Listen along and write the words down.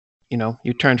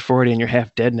you turned 40 and you're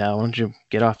half dead now. Why don't you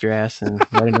get off your ass and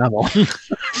write a novel?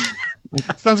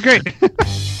 Sounds great.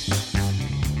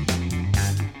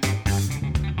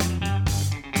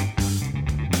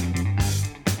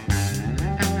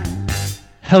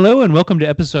 Hello and welcome to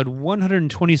episode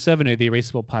 127 of the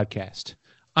Erasable Podcast.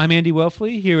 I'm Andy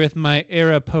Welfley, here with my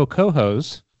Era Po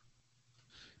co-hosts,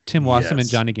 Tim Wassam and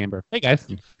Johnny Gamber. Hey, guys.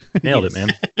 Nailed it, man.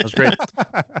 That was great.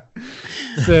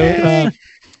 So,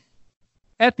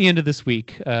 at the end of this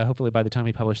week, hopefully by the time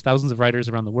we publish, thousands of writers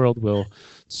around the world will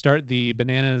start the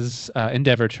bananas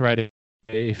endeavor to write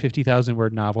a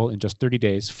 50,000-word novel in just 30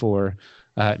 days for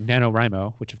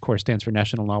NaNoWriMo, which of course stands for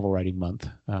National Novel Writing Month,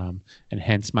 and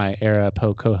hence my Era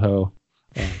Po Coho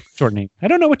shortening. I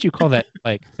don't know what you call that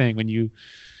thing when you.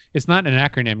 It's not an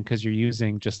acronym because you're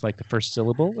using just like the first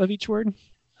syllable of each word.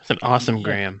 That's an awesome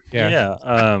gram. Yeah.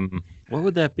 What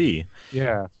would that be?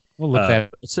 Yeah, we'll look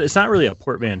that. It's not really a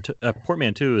portmanteau. A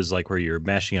portmanteau is like where you're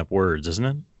mashing up words, isn't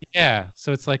it? Yeah.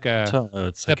 So it's like a.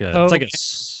 It's like a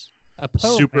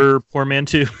super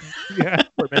portmanteau. Yeah.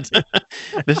 Portmanteau.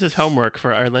 This is homework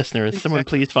for our listeners. Someone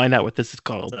please find out what this is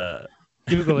called.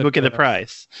 Google We'll get the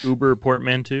prize. Uber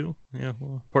portmanteau. Yeah,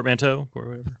 portmanteau or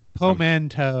whatever.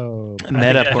 Portmanteau.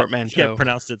 Meta portmanteau. I've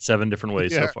pronounced it 7 different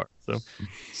ways so far.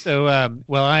 So,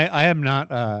 I am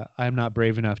not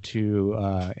brave enough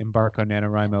to embark on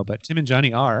NaNoWriMo, but Tim and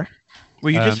Johnny are.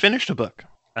 Well, you just finished a book.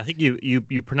 I think you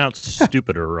pronounced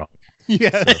stupider wrong. Yeah.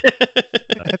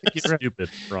 I think you're stupid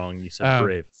wrong. You said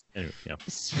brave. Anyway, yeah.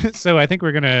 So I think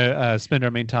we're going to spend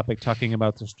our main topic talking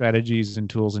about the strategies and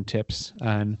tools and tips.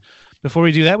 And before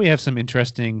we do that, we have some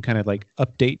interesting kind of like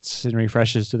updates and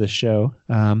refreshes to the show.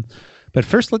 But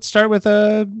first, let's start with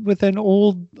an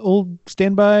old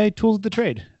standby tools of the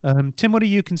trade. Tim, what are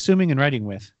you consuming and writing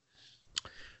with?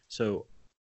 So,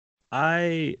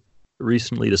 I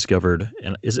recently discovered,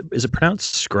 and is it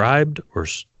pronounced Scribd or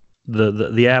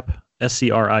the app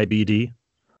SCRIBD?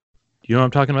 Do you know what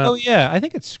I'm talking about? Oh yeah, I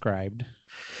think it's Scribd.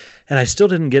 And I still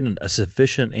didn't get a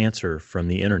sufficient answer from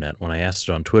the internet when I asked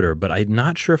it on Twitter, but I'm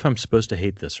not sure if I'm supposed to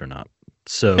hate this or not.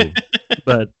 So,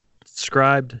 but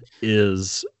Scribd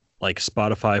is like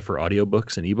Spotify for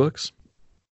audiobooks and ebooks.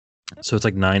 So it's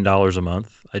like $9 a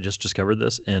month. I just discovered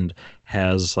this and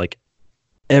has like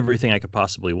everything I could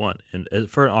possibly want. And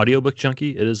for an audiobook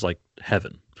junkie, it is like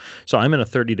heaven. So I'm in a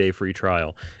 30-day free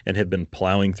trial and have been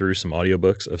plowing through some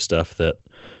audiobooks of stuff that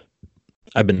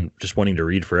I've been just wanting to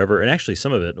read forever. And actually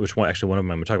some of it, one of them I'm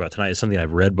going to talk about tonight, is something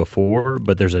I've read before,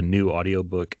 but there's a new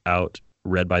audiobook out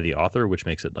read by the author, which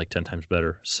makes it like 10 times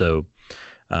better. So,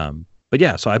 but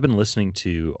yeah, so I've been listening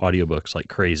to audiobooks like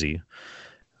crazy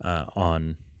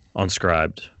on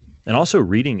Scribd, and also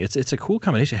reading. It's a cool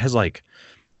combination. It has like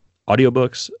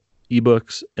audiobooks,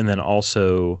 ebooks, and then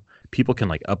also people can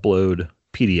like upload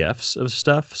PDFs of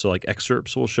stuff. So like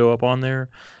excerpts will show up on there.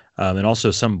 And also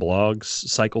some blogs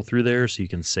cycle through there so you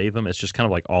can save them. It's just kind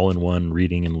of like all-in-one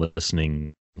reading and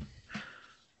listening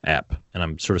app. And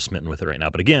I'm sort of smitten with it right now.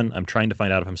 But again, I'm trying to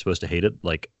find out if I'm supposed to hate it.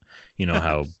 Like, you know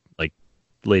how like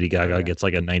Lady Gaga gets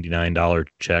like a $99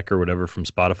 check or whatever from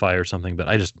Spotify or something. But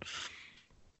I just...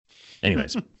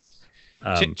 Anyways.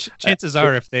 Chances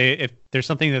are if there's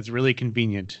something that's really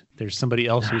convenient, there's somebody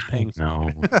else who's paying.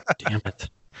 No, damn it.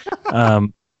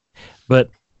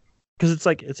 But because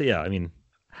I mean,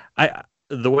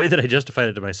 the way that I justified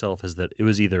it to myself is that it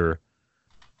was either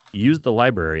use the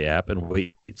library app and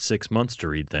wait 6 months to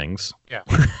read things,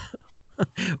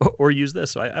 or use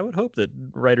this. So I would hope that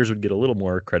writers would get a little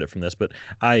more credit from this, but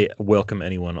I welcome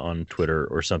anyone on Twitter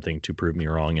or something to prove me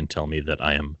wrong and tell me that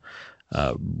I am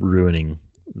ruining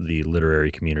the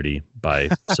literary community by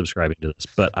subscribing to this.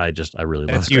 But I really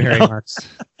love it. Cue Harry Marks.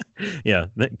 Yeah,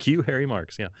 cue Harry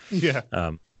Marks. Yeah. Yeah.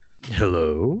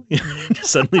 Hello.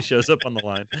 Suddenly shows up on the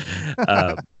line.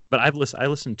 But I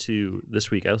listened to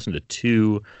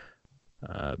 2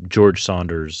 George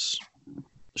Saunders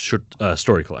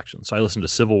story collections. So I listened to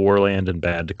Civil War Land and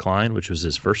Bad Decline, which was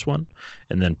his first one,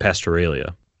 and then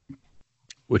Pastoralia,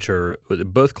 which are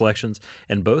both collections,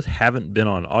 and both haven't been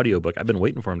on audiobook. I've been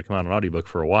waiting for them to come out on audiobook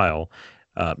for a while.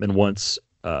 And once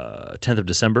 10th of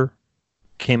December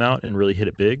came out and really hit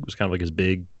it big, it was kind of like his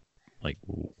big, like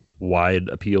wide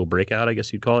appeal breakout, I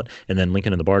guess you'd call it. And then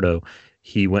Lincoln and the Bardo,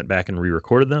 he went back and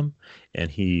re-recorded them,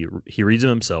 and he reads them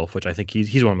himself, which I think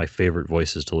he's one of my favorite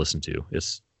voices to listen to.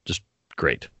 It's just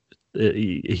great.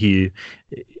 He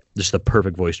just the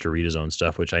perfect voice to read his own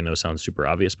stuff, which I know sounds super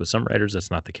obvious, but some writers that's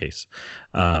not the case.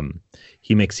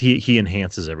 He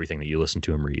enhances everything that you listen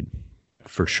to him read,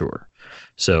 for sure.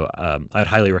 So I'd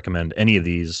highly recommend any of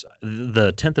these.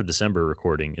 The 10th of December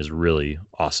recording is really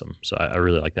awesome, so I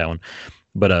really like that one.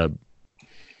 But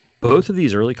both of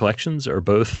these early collections are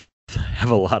both have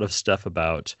a lot of stuff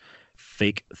about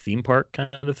fake theme park kind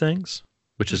of things,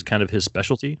 which is kind of his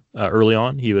specialty. Early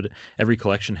on, every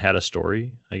collection had a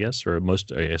story, I guess, or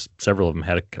several of them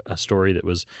had a story that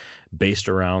was based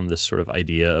around this sort of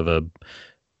idea of a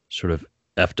sort of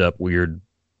effed up, weird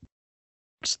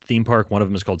theme park. One of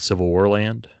them is called Civil War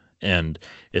Land, and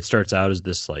it starts out as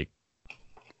this like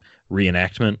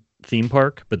reenactment theme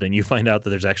park, but then you find out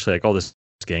that there's actually like all this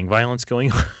gang violence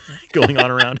going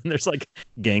on around, and there's like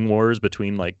gang wars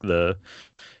between like the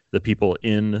people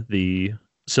in the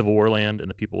Civil War Land and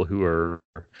the people who are,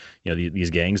 these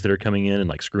gangs that are coming in and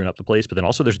like screwing up the place. But then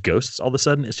also there's ghosts all of a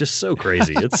sudden. It's just so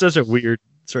crazy. It's such a weird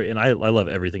story, and I love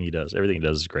everything he does. Everything he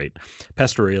does is great.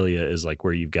 Pastoralia is like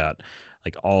where you've got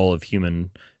like all of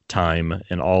human time,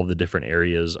 and all of the different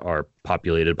areas are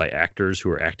populated by actors who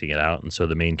are acting it out. And so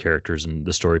the main characters in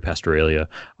the story Pastoralia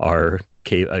are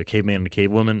a caveman and a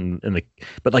cavewoman,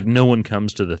 but like no one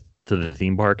comes to the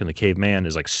theme park, and the caveman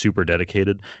is like super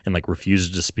dedicated and like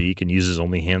refuses to speak and uses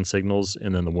only hand signals,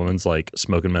 and then the woman's like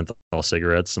smoking menthol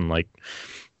cigarettes and like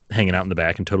hanging out in the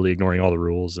back and totally ignoring all the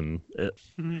rules, and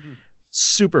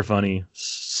super funny,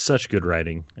 such good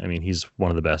writing. I mean, he's one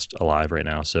of the best alive right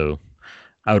now, so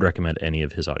I would recommend any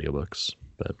of his audiobooks.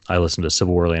 But I listened to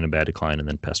Civil War Land and Bad Decline, and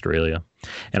then Pastoralia.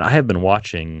 And I have been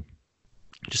watching,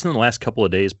 just in the last couple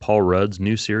of days, Paul Rudd's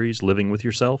new series, Living with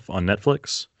Yourself, on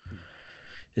Netflix.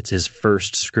 It's his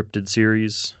first scripted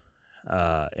series,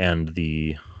 and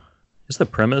the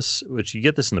premise, which you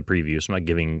get this in the preview, so I'm not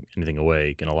giving anything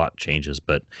away, and a lot changes,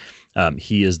 but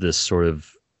he is this sort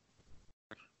of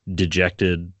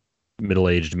dejected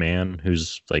middle-aged man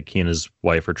who's like, he and his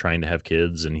wife are trying to have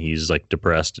kids, and he's like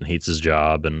depressed and hates his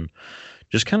job, and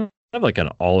just kind of like an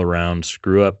all-around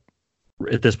screw up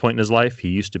at this point in his life. He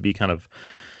used to be kind of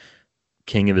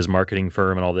king of his marketing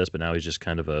firm and all this, but now he's just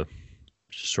kind of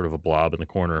just sort of a blob in the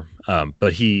corner.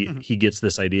 But he gets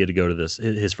this idea to go to this.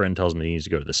 His friend tells him he needs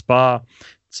to go to the spa.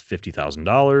 It's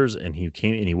 $50,000, and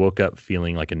he woke up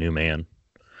feeling like a new man.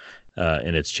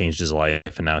 And it's changed his life,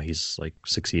 and now he's like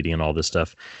succeeding in all this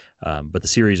stuff. But the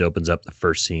series opens up. The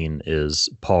first scene is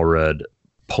Paul Rudd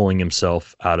pulling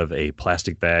himself out of a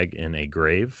plastic bag in a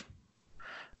grave.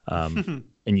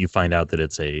 And you find out that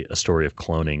it's a story of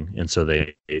cloning, and so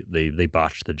they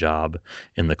botched the job,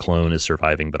 and the clone is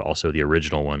surviving, but also the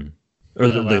original one, or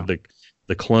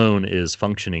the clone is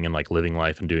functioning and like living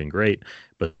life and doing great,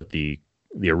 but the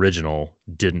original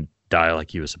didn't die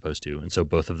like he was supposed to, and so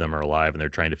both of them are alive, and they're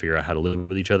trying to figure out how to live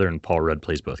with each other. And Paul Rudd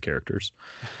plays both characters,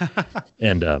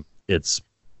 and it's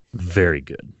very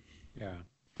good. Yeah,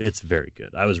 it's very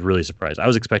good. I was really surprised. I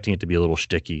was expecting it to be a little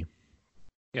shticky.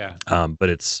 Yeah, but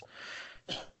it's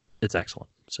excellent.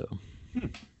 So I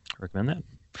recommend that.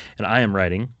 And I am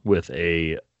writing with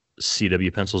a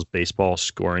CW Pencils baseball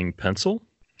scoring pencil.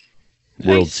 Nice.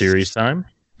 World Series time.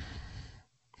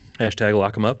 Hashtag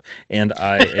lock 'em up. And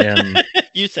I am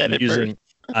you said it first.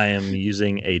 I am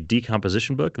using a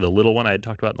decomposition book, the little one I had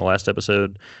talked about in the last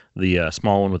episode, the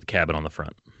small one with the cabin on the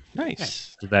front.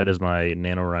 Nice. So that is my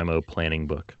NaNoWriMo planning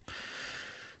book.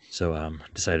 So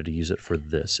decided to use it for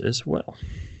this as well.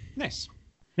 Nice.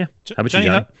 Yeah. How about you,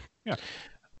 Johnny?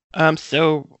 Yeah.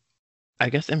 So I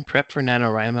guess in prep for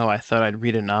NaNoWriMo, I thought I'd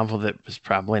read a novel that was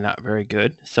probably not very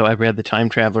good. So I read The Time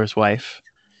Traveler's Wife,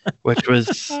 which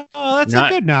was that's a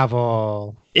good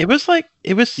novel. It was.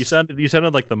 You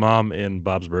sounded like the mom in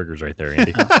Bob's Burgers right there,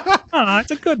 Andy.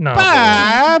 It's a good novel.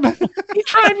 Bob! He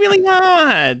tried really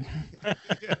hard.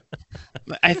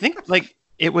 I think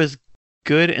it was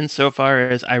good insofar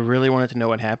as I really wanted to know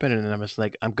what happened, and then I was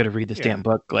like, I'm going to read this damn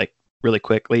book really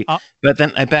quickly. But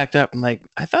then I backed up and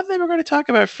I thought they were going to talk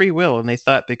about free will, and they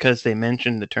thought because they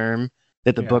mentioned the term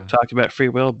that the book talked about free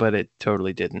will, but it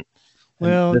totally didn't.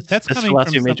 Well, that's coming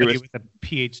from somebody with a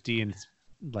PhD in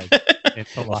in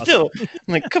philosophy. Still,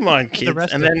 come on,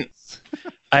 kids. And then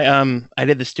I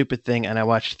did the stupid thing and I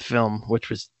watched the film, which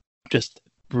was just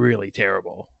really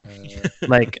terrible.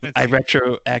 I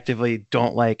retroactively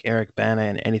don't like Eric Bana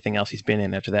and anything else he's been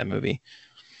in after that movie.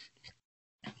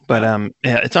 But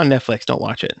it's on Netflix. Don't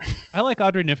watch it. I like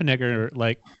Audrey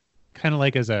Niffenegger, kind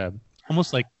of as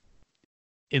almost like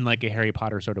in a Harry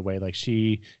Potter sort of way.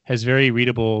 She has very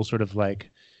readable sort of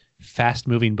fast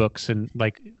moving books, and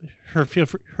her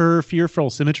Fearful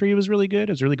Symmetry was really good.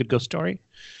 It was a really good ghost story.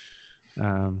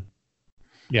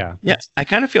 Yeah. I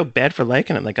kind of feel bad for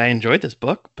liking it. I enjoyed this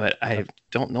book, but I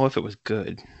don't know if it was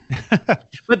good.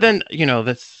 But then,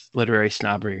 that's literary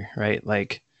snobbery, right?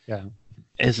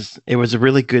 It was a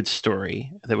really good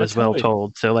story that was well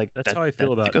told. So that's how I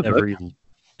feel about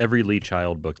every Lee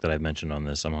Child book that I've mentioned on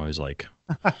this. I'm always like,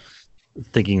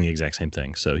 thinking the exact same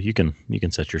thing. So you can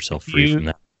set yourself free from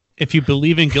that. If you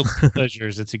believe in guilty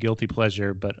pleasures, it's a guilty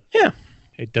pleasure, but Yeah.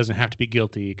 It doesn't have to be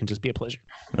guilty. It can just be a pleasure.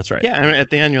 That's right. Yeah, and at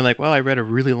the end you're like, well, I read a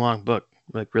really long book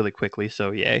like really quickly,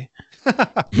 so yay.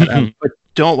 But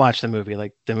don't watch the movie.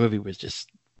 Like the movie was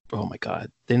just, oh my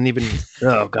god, didn't even.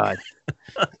 Oh god,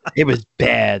 it was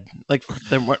bad. Like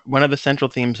one of the central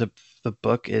themes of the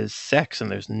book is sex,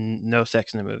 and there's no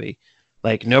sex in the movie.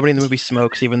 Like nobody in the movie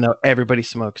smokes, even though everybody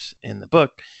smokes in the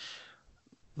book.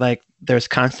 Like there's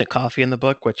constant coffee in the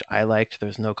book, which I liked.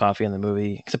 There's no coffee in the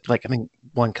movie, except like I mean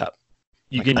 1 cup.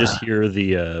 You can just hear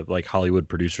the like Hollywood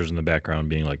producers in the background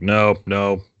being like, no,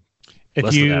 less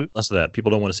of that.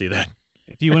 People don't want to see that.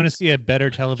 If you want to see a better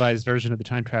televised version of The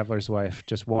Time Traveler's Wife,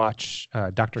 just watch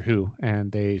Doctor Who,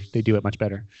 and they do it much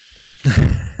better.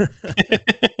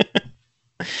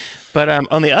 But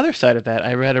on the other side of that,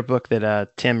 I read a book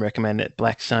that Tim recommended,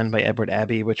 Black Sun by Edward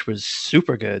Abbey, which was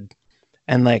super good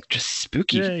and like just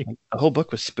spooky. Like, the whole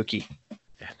book was spooky.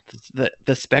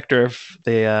 The specter of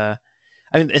the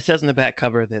I mean, it says in the back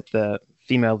cover that the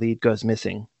female lead goes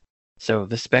missing. So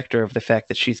the specter of the fact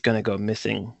that she's going to go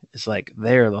missing is like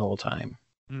there the whole time.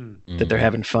 That they're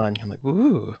having fun. I'm like,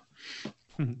 woo.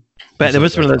 But it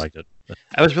was one of those.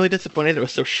 I was really disappointed it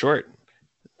was so short.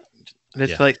 I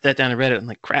just like sat down and read it and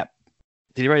like, crap.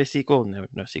 Did he write a sequel?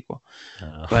 No sequel.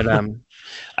 But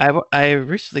I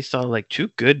recently saw like 2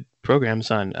 good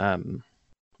programs on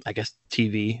I guess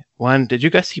TV. One, did you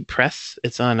guys see Press?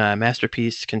 It's on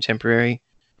Masterpiece Contemporary.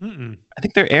 Mm-mm. I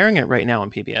think they're airing it right now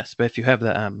on PBS. But if you have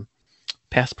the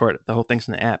Passport, the whole thing's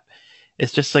in the app.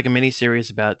 It's just like a mini series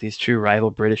about these 2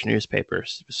 rival British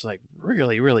newspapers. It's like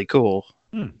really, really cool.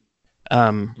 In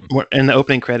the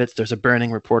opening credits, there's a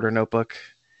burning reporter notebook,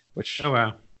 which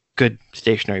good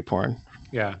stationary porn.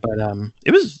 Yeah, but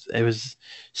it was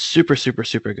super, super,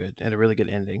 super good and a really good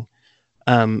ending.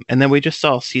 And then we just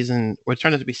saw what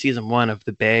turned out to be season 1 of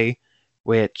The Bay,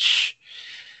 which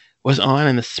was on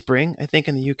in the spring, I think,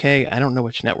 in the UK. I don't know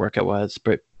which network it was,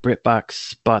 but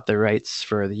BritBox bought the rights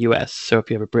for the US. So if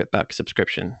you have a BritBox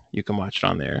subscription, you can watch it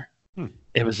on there.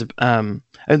 It was, and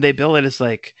they bill it as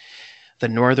like the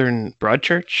Northern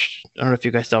Broadchurch. I don't know if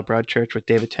you guys saw Broadchurch with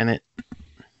David Tennant.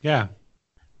 Yeah.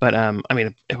 But I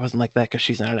mean, it wasn't like that because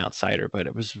she's not an outsider, but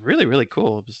it was really, really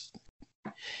cool.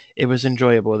 It was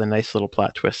enjoyable with a nice little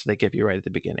plot twist they give you right at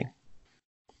the beginning.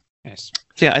 Nice.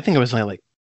 So yeah, I think it was only like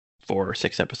 4 or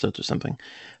 6 episodes or something,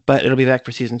 but it'll be back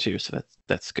for season 2, so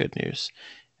that's good news.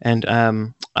 And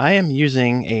I am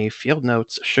using a Field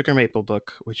Notes Sugar Maple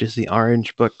book, which is the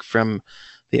orange book from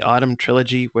the Autumn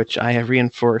Trilogy, which I have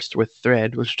reinforced with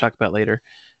thread, which we'll talk about later.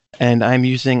 And I'm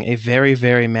using a very,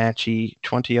 very matchy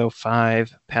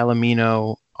 2005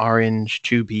 Palomino orange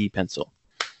 2B pencil.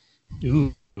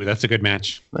 Ooh, that's a good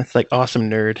match. That's like awesome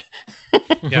nerd.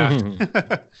 Yeah.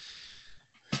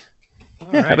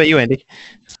 Right. How about you, Andy?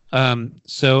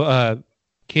 So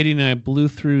Katie and I blew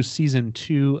through season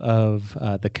 2 of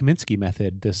The Kaminsky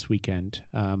Method this weekend,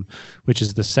 which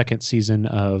is the 2nd season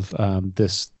of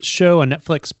this show on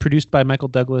Netflix produced by Michael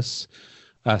Douglas,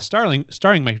 starring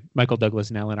Michael Douglas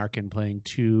and Alan Arkin playing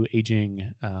 2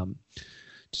 aging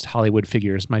just Hollywood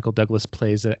figures. Michael Douglas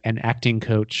plays an acting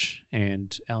coach,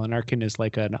 and Alan Arkin is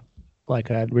like a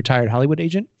retired Hollywood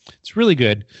agent. It's really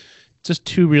good. Just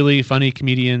 2 really funny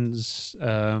comedians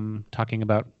talking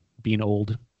about being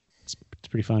old. It's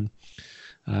pretty fun.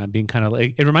 Being kind of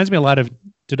like, it reminds me a lot of.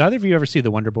 Did either of you ever see The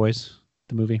Wonder Boys,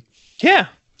 the movie? Yeah.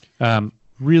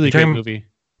 Really good movie.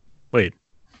 Wait.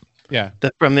 Yeah.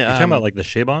 You're talking about like the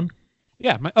Chabon?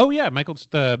 Yeah. Michael's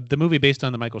the movie based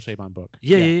on the Michael Chabon book.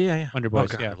 Yeah. Wonder Boys.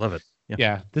 Oh, God, yeah, I love it.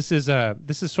 Yeah. This is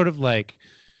sort of like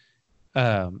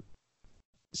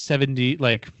 70,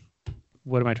 like,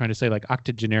 what am I trying to say? Like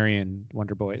octogenarian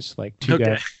Wonder Boys, like 2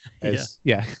 guys.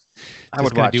 Yeah. I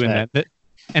would watch doing that.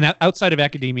 And outside of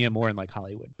academia, more in like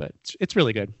Hollywood, but it's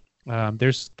really good.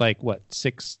 There's like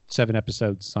 6-7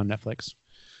 episodes on Netflix.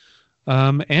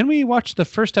 And we watched the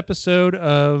first episode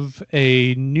of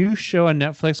a new show on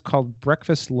Netflix called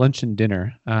Breakfast, Lunch, and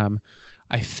Dinner.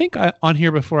 I think on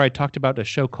here before I talked about a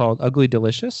show called Ugly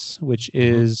Delicious, which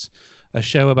is a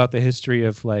show about the history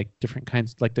of like different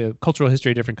kinds, like the cultural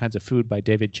history of different kinds of food by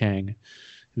David Chang,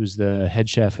 who's the head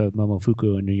chef of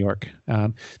Momofuku in New York.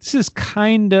 This is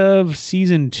kind of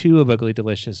season 2 of Ugly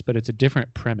Delicious, but it's a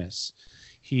different premise.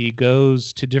 He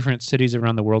goes to different cities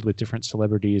around the world with different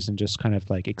celebrities and just kind of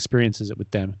like experiences it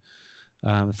with them.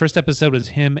 The first episode was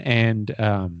him and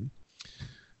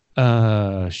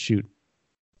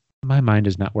My mind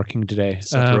is not working today.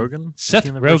 Seth Rogen? Seth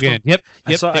Rogen. Yep.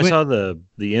 I saw the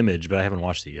image, but I haven't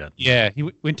watched it yet. Yeah,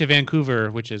 he went to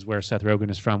Vancouver, which is where Seth Rogen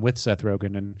is from, with Seth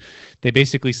Rogen, and they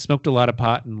basically smoked a lot of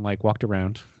pot and like walked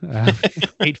around,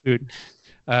 ate food.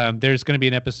 There's going to be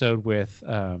an episode with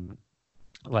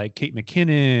like Kate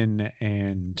McKinnon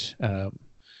and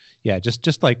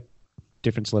just like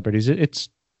different celebrities. It's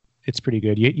pretty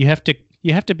good. You have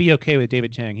to be okay with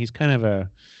David Chang. He's kind of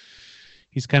a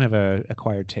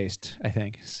acquired taste, I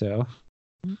think. So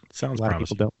sounds a lot promising. of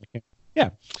people don't like him. Yeah.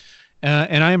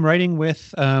 And I am writing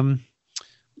with a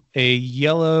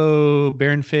yellow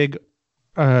Baron Fig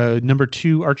number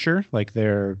 2 Archer, like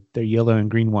their yellow and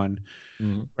green one,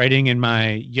 writing in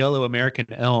my yellow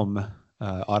American Elm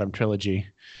autumn trilogy.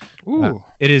 Ooh.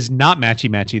 It is not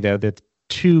matchy though. They're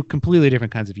 2 completely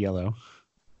different kinds of yellow.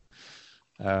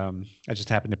 I just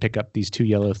happened to pick up these 2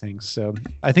 yellow things, so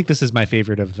I think this is my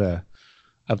favorite of the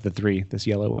 3. This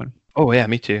yellow one. Oh yeah,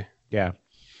 me too. Yeah.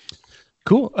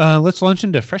 Cool. Let's launch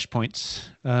into Fresh Points.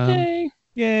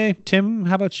 Yay. Tim,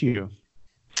 how about you?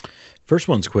 First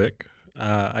one's quick.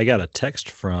 I got a text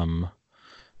from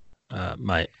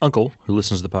my uncle who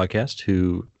listens to the podcast,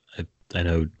 who I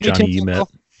know, Johnny, you met.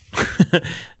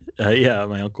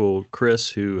 My uncle Chris,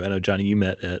 who I know, Johnny, you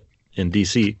met in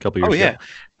DC a couple years ago.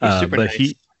 He's super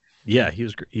nice.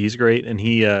 He's great, and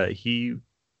he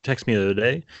texted me the other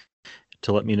day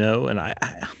to let me know, and I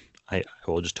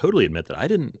will just totally admit that I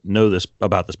didn't know this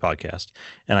about this podcast,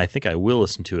 and I think I will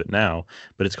listen to it now.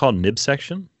 But it's called Nib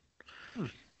Section.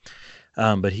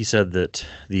 But he said that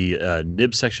the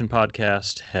Nib Section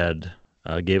podcast had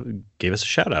gave us a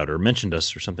shout out or mentioned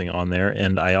us or something on there,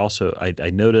 and I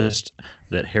noticed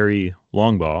that Harry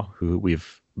Longbaugh, who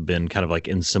we've been kind of like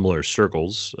in similar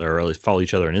circles, or at least follow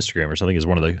each other on Instagram or something, is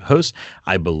one of the hosts.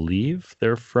 I believe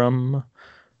they're from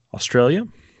Australia.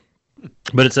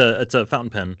 But it's a fountain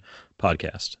pen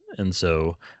podcast, and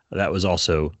so that was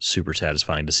also super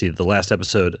satisfying to see. The last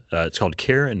episode, it's called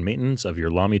 "Care and Maintenance of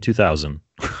Your Lamy 2000,"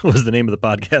 was the name of the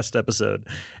podcast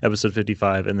episode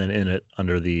 55, and then in it,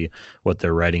 under the what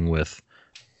they're writing with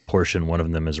portion, one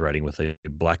of them is writing with a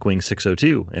Blackwing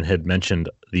 602, and had mentioned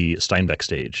the Steinbeck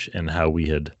stage and how we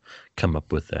had come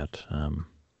up with that.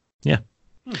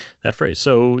 That phrase.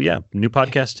 So new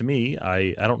podcast to me.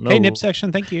 I don't know. Hey, Nib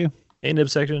Section, thank you. Hey,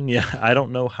 Nib Section. Yeah, I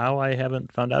don't know how I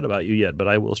haven't found out about you yet, but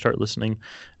I will start listening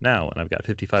now, and I've got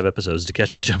 55 episodes to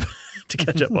catch up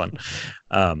on.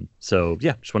 Just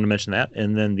wanted to mention that.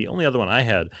 And then the only other one I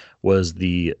had was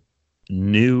the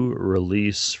new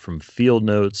release from Field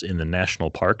Notes in the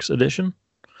National Parks edition,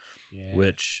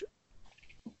 which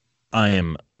I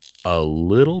am a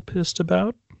little pissed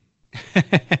about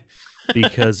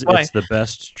because it's the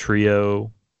best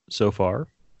trio so far.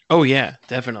 Oh yeah,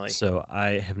 definitely. So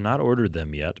I have not ordered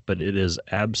them yet, but it is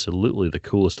absolutely the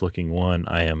coolest looking one.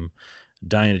 I am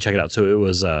dying to check it out. So it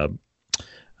was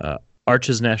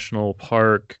Arches National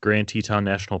Park, Grand Teton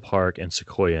National Park, and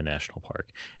Sequoia National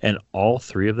Park. And all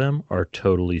 3 of them are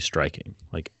totally striking,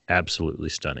 like absolutely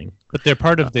stunning. But they're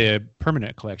part of the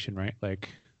permanent collection, right? Like,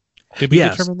 did we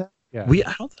determine that? Yeah.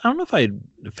 I don't know if I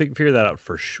figure that out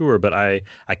for sure, but I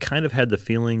kind of had the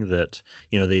feeling that,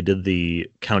 they did the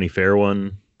county fair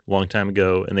one a long time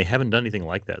ago, and they haven't done anything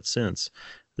like that since.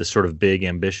 This sort of big,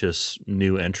 ambitious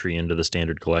new entry into the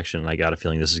standard collection, and I got a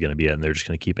feeling this is going to be it, and they're just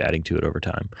going to keep adding to it over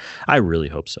time. I really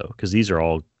hope so, because these are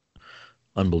all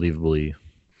unbelievably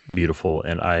beautiful,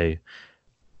 and I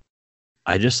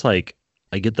just like,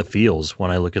 I get the feels when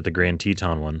I look at the Grand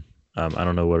Teton one. I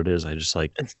don't know what it is. I just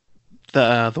like it's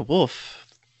the wolf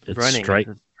running.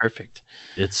 It's perfect.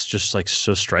 It's just like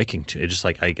so striking to it. Just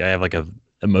like I have like a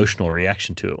emotional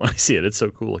reaction to it when I see it. It's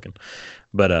so cool looking.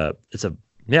 But so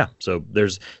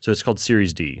it's called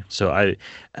Series D. So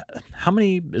how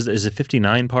many is it?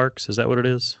 59 parks? Is that what it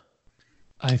is?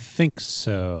 I think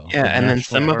so. Yeah, and then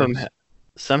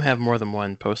some have more than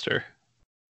one poster.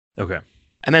 Okay.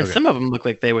 And then some of them look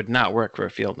like they would not work for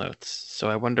Field Notes. So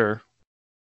I wonder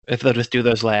if they'll just do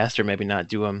those last, or maybe not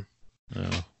do them.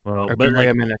 Oh, well, or bring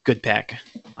them in a good pack.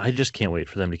 I just can't wait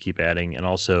for them to keep adding. And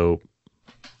also,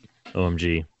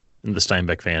 OMG, the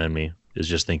Steinbeck fan in me is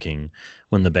just thinking,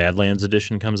 when the Badlands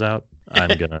edition comes out,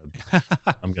 I'm gonna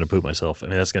poop myself. I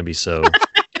mean, that's gonna be so.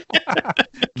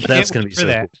 That's gonna be so.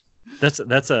 Cool. That's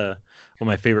one of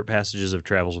my favorite passages of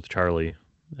Travels with Charlie.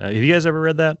 Have you guys ever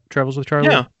read that, Travels with Charlie?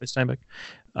 Yeah. By Steinbeck.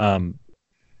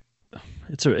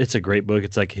 It's a great book.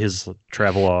 It's like his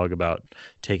travelogue about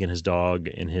taking his dog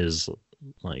in his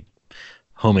like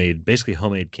homemade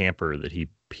camper that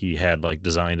he had like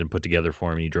designed and put together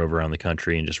for him. He drove around the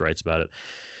country and just writes about it.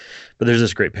 But there's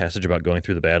this great passage about going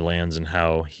through the Badlands and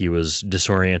how he was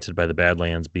disoriented by the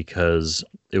Badlands because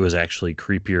it was actually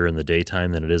creepier in the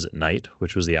daytime than it is at night,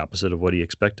 which was the opposite of what he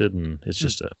expected. And it's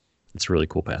just it's a really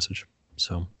cool passage.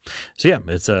 So yeah,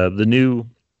 it's the new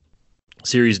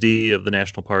Series D of the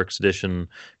National Parks edition,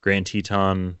 Grand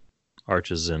Teton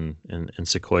Arches in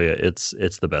Sequoia. It's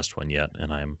the best one yet,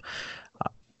 and I'm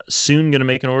soon going to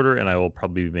make an order, and I will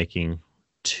probably be making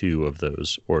 2 of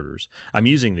those orders. I'm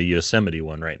using the Yosemite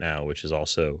one right now, which is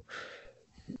also,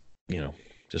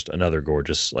 just another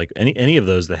gorgeous, like any of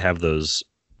those that have those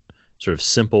sort of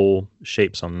simple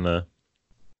shapes in the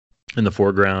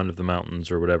foreground of the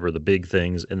mountains or whatever, the big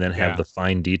things, and then have the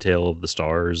fine detail of the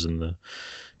stars and the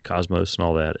cosmos and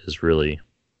all that is really,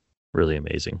 really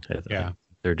amazing.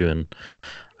 They're doing.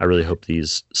 I really hope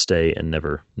these stay and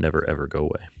never ever go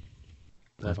away.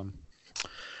 Love them.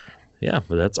 Yeah,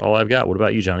 but that's all I've got. What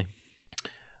about you, Johnny?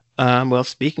 Well,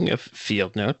 speaking of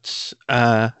field notes,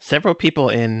 several people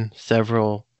in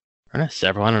one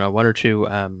or two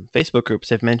Facebook groups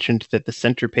have mentioned that the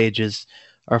center pages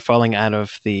are falling out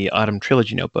of the Autumn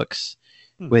Trilogy notebooks,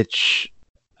 which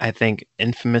I think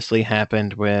infamously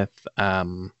happened with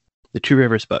the Two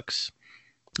Rivers books.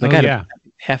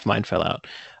 Half mine fell out.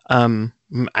 I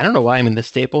don't know why. I mean, the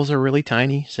staples are really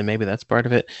tiny, so maybe that's part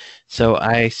of it. So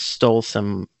I stole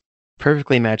some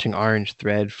perfectly matching orange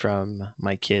thread from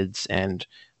my kids and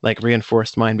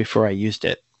reinforced mine before I used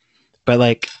it.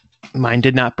 But mine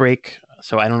did not break,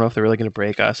 so I don't know if they're really going to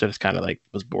break. I also just kind of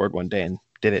was bored one day and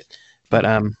did it. But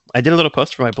I did a little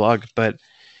post for my blog, but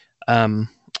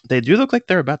they do look like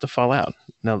they're about to fall out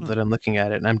now that I'm looking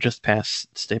at it, and I'm just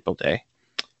past staple day.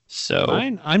 So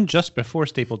I'm just before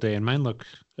staple day, and mine look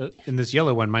in this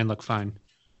yellow one. Mine look fine.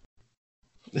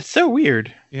 It's so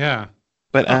weird. Yeah,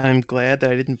 but I'm glad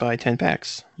that I didn't buy 10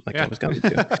 packs I was going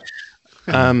to.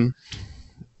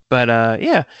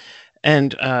 Yeah,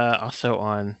 and also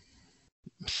I'm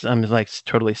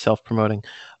totally self-promoting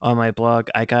on my blog.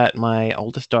 I got my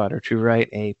oldest daughter to write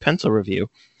a pencil review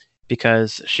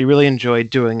because she really enjoyed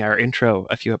doing our intro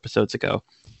a few episodes ago.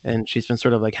 And she's been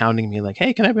sort of hounding me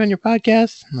hey, can I be on your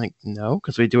podcast? I'm like, no,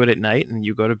 because we do it at night and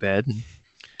you go to bed and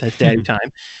that's daddy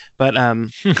time. But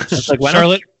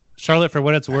Charlotte, for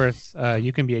what it's worth,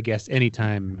 you can be a guest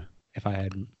anytime if I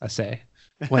had a say.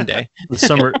 One day. The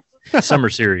summer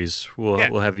series.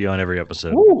 We'll have you on every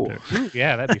episode. Ooh,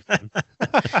 yeah, that'd be fun.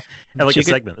 Have a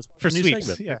segment. For sweets.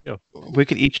 Segment. Yeah. We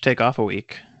could each take off a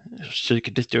week. So you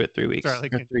could just do it 3 weeks or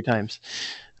 3 times.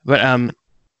 But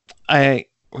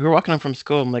we were walking home from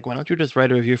school. I'm like, why don't you just write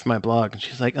a review for my blog? And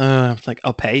she's like, I was like,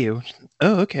 I'll pay you.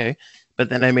 Oh, okay. But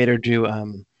then I made her do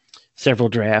several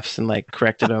drafts and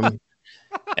corrected them.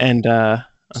 And I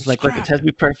was like, look, it has to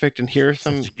be perfect. And here are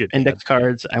some index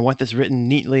cards. I want this written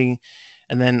neatly.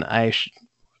 And then I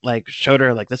showed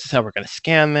her this is how we're going to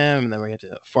scan them. And then we have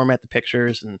to format the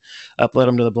pictures and upload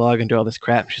them to the blog and do all this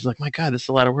crap. And she's like, my God, this is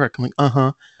a lot of work. I'm like,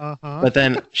 uh-huh. But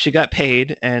then she got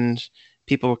paid and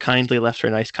people kindly left her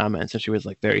nice comments, and she was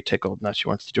very tickled. Now she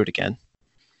wants to do it again.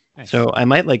 Nice. So I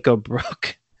might go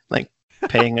broke,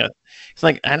 paying a. It's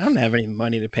I don't have any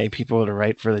money to pay people to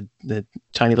write for the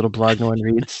tiny little blog no one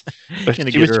reads. But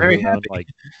she was very happy.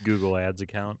 Google Ads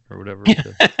account or whatever.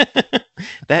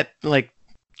 That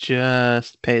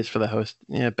just pays for the host.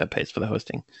 Yeah, that pays for the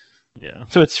hosting. Yeah.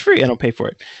 So it's free. I don't pay for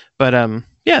it. But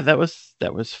yeah, that was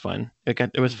fun.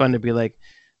 It was fun to be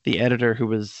the editor who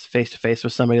was face to face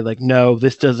with somebody no,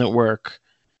 this doesn't work.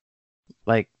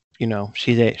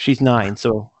 She's 9,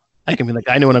 so I can be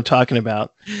I know what I'm talking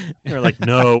about. They're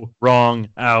no, wrong,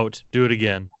 out, do it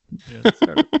again. Yeah,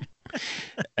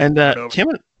 and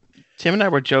Tim and I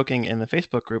were joking in the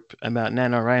Facebook group about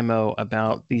NaNoWriMo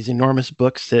about these enormous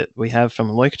books that we have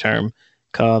from Leuchtturm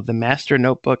called the Master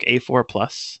Notebook A4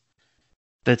 Plus.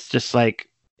 That's just it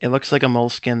looks like a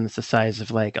moleskin that's the size of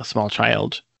a small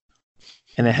child.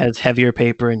 And it has heavier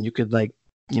paper, and you could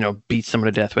beat someone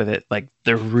to death with it.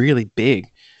 They're really big.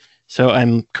 So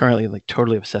I'm currently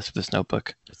totally obsessed with this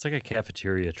notebook. It's like a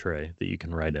cafeteria tray that you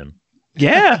can write in.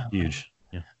 Yeah. Huge.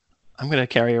 Yeah. I'm gonna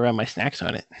carry around my snacks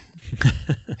on it.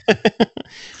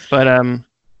 But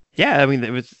yeah,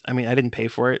 I didn't pay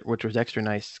for it, which was extra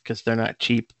nice because they're not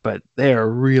cheap, but they are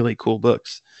really cool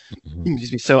books.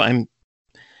 Mm-hmm. So I'm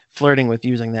flirting with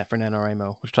using that for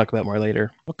NaNoWriMo, which we'll talk about more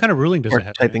later. What kind of ruling does it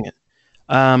have? Typing it.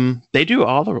 They do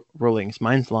all the rulings.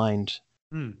 Mine's lined,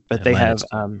 but they have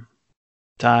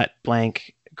dot,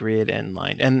 blank, grid, and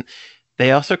lined. And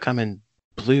they also come in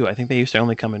blue. I think they used to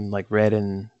only come in red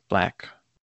and black.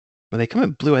 But they come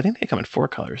in blue. I think they come in 4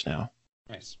 colors now.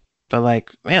 Nice. But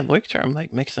man,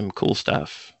 Leuchtturm makes some cool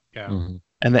stuff. Yeah. Mm-hmm.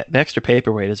 And the extra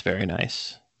paperweight is very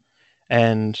nice.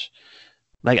 And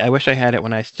Like I wish I had it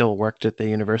when I still worked at the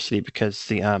university because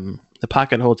the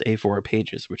Pocket holds A4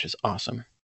 pages, which is awesome.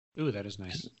 Ooh, that is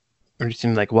nice. I just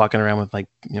seem like walking around with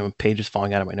pages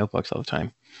falling out of my notebooks all the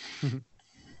time.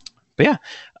 But yeah,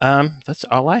 that's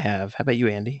all I have. How about you,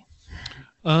 Andy?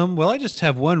 Well, I just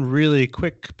have one really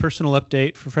quick personal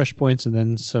update for Fresh Points, and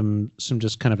then some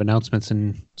just kind of announcements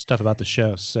and stuff about the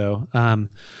show. So,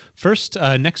 first,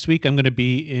 next week I'm going to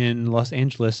be in Los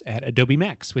Angeles at Adobe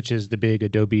Max, which is the big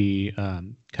Adobe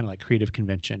kind of like creative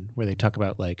convention where they talk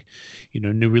about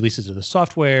new releases of the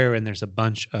software, and there's a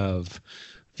bunch of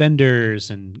vendors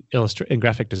and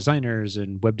graphic designers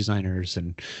and web designers,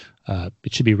 and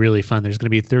it should be really fun. There's going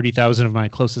to be 30,000 of my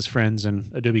closest friends and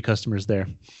Adobe customers there.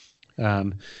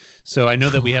 So I know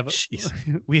that we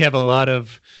have a lot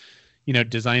of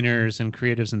designers and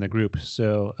creatives in the group.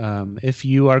 So if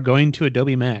you are going to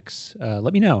Adobe Max,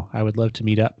 let me know. I would love to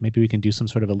meet up. Maybe we can do some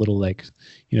sort of a little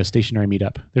stationary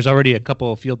meetup. There's already a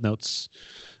couple of Field Nuts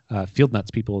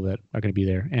people that are going to be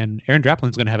there, and Aaron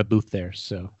Draplin's going to have a booth there.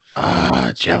 So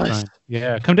jealous.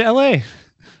 Yeah, come to LA.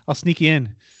 I'll sneak you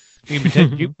in. We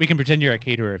can pretend you're a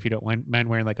caterer if you don't mind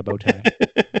wearing like a bow tie.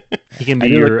 He can be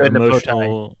your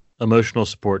emotional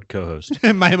support co-host.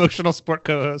 My emotional support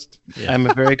co-host. Yeah. I'm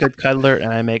a very good cuddler,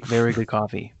 and I make very good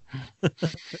coffee.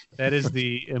 That is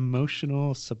the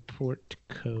emotional support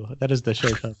co-host. That is the show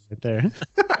title right there.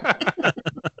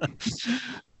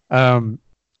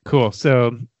 Cool.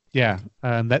 So yeah,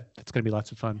 that's going to be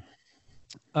lots of fun.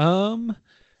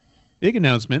 Big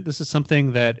announcement. This is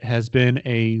something that has been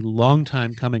a long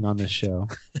time coming on this show.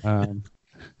 Long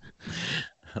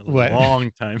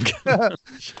time coming.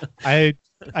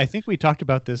 I think we talked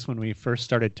about this when we first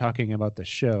started talking about the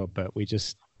show, but we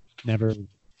just never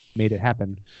made it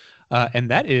happen. And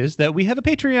that is that we have a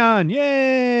Patreon.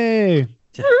 Yay!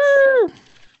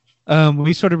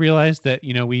 We sort of realized that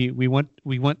we want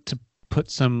to put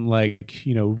some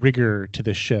rigor to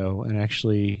the show and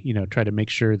actually try to make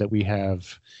sure that we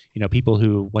have people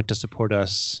who want to support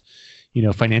us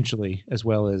financially as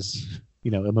well as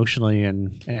emotionally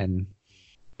and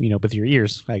with your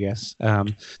ears, I guess.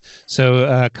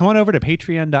 So come on over to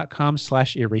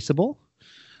patreon.com/erasable.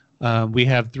 We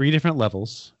have 3 different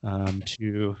levels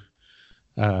to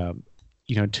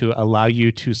allow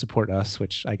you to support us,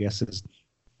 which I guess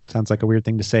sounds like a weird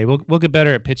thing to say. We'll get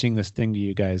better at pitching this thing to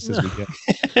you guys as we go.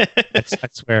 I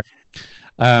swear.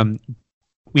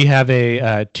 We have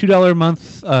a $2 a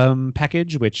month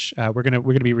package, which we're gonna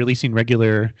be releasing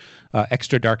regular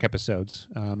extra dark episodes.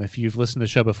 If you've listened to the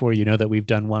show before, you know that we've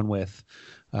done one with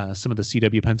some of the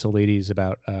CW Pencil ladies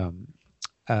about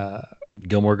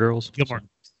Gilmore Girls. Gilmore.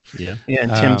 Yeah. Yeah,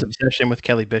 and Tim's obsession with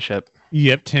Kelly Bishop.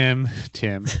 Yep, Tim.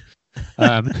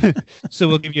 So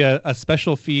we'll give you a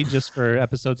special feed just for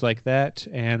episodes like that,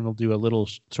 and we'll do a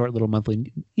short little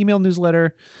monthly email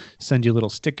newsletter, send you a little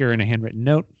sticker and a handwritten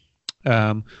note.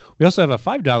 We also have a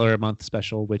 $5 a month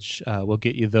special, which will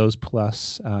get you those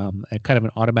plus a kind of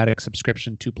an automatic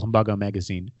subscription to Plumbago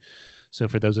magazine. So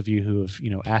for those of you who have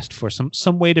asked for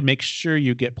some way to make sure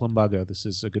you get Plumbago, this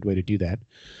is a good way to do that.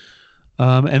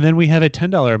 And then we have a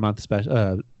 $10 a month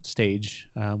stage,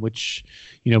 which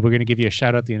we're going to give you a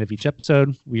shout out at the end of each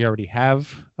episode. We already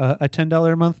have a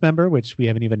 $10 a month member, which we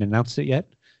haven't even announced it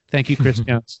yet. Thank you, Chris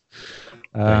Jones.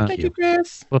 Thank you,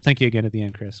 Chris. Well, thank you again at the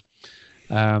end, Chris.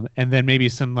 And then maybe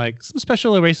some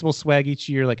special erasable swag each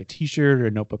year, like a T-shirt or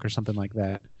a notebook or something like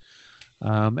that.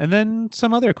 And then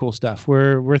some other cool stuff.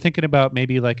 We're thinking about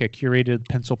maybe like a curated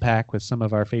pencil pack with some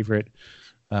of our favorite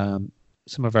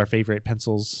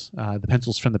pencils, the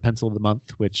pencils from the Pencil of the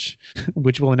Month, which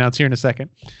we'll announce here in a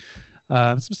second.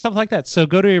 Some stuff like that. So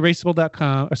go to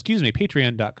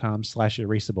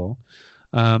patreon.com/erasable.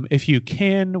 If you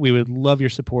can, we would love your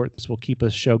support. This will keep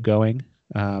us show going.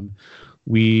 Our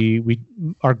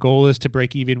goal is to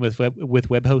break even with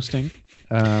web hosting.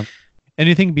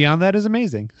 Anything beyond that is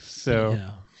amazing. So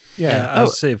yeah. I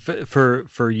would say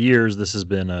for years this has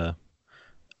been and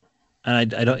I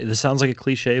don't. This sounds like a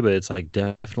cliche, but it's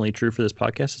definitely true for this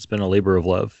podcast. It's been a labor of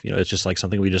love. It's just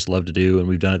something we just love to do, and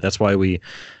we've done it. That's why we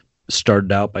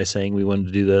started out by saying we wanted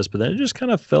to do this, but then it just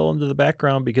kind of fell into the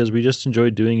background because we just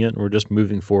enjoyed doing it, and we're just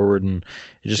moving forward, and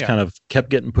it just kind of kept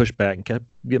getting pushed back. But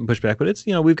it's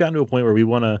we've gotten to a point where we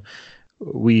want to.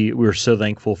 We're so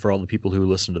thankful for all the people who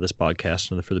listen to this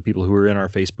podcast and for the people who are in our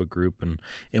Facebook group, and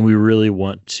we really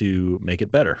want to make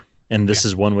it better. And this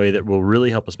is one way that will really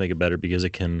help us make it better because it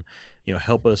can,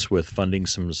 help us with funding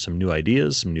some new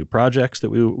ideas, some new projects that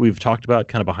we've talked about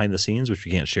kind of behind the scenes, which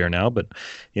we can't share now, but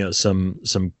some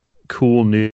cool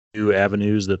new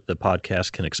avenues that the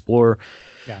podcast can explore,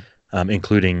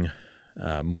 including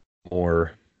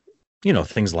more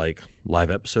things like live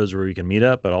episodes where we can meet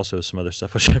up, but also some other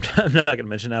stuff which I'm not going to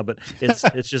mention now. But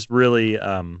it's just really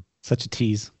such a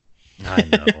tease. I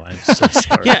know. I'm so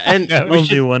sorry. Yeah, and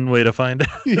only one way to find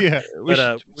out. Yeah,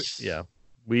 but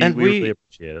we really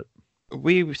appreciate it.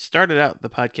 We started out the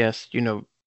podcast,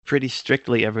 pretty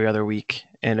strictly every other week,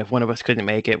 and if one of us couldn't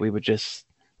make it, we would just,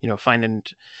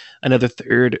 find another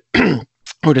third,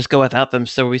 or just go without them.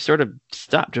 So we sort of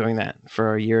stopped doing that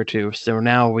for a year or two. So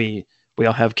now we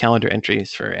all have calendar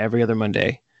entries for every other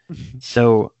Monday.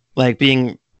 So like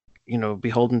being,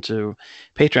 beholden to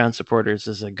Patreon supporters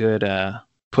is a good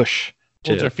push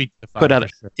to put out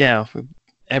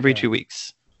every 2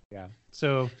 weeks. Yeah.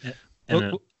 So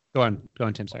go on,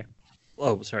 Tim. Sorry.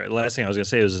 Oh, sorry. The last thing I was going to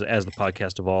say is, as the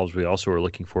podcast evolves, we also are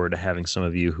looking forward to having some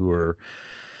of you who are,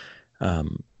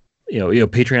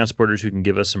 Patreon supporters who can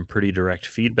give us some pretty direct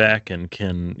feedback and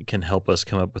can help us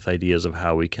come up with ideas of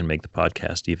how we can make the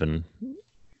podcast even,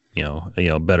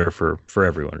 better for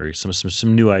everyone, or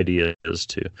some new ideas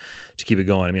to keep it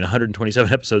going. I mean,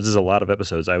 127 episodes is a lot of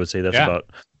episodes. I would say that's about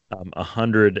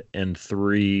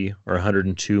 103 or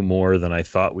 102 more than I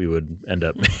thought we would end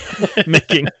up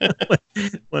making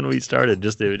when we started.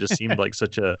 It just seemed like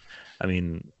such a,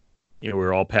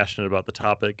 we're all passionate about the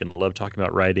topic and love talking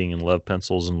about writing and love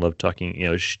pencils and love talking,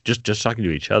 just talking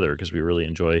to each other, because we really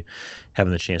enjoy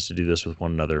having the chance to do this with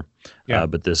one another. Yeah.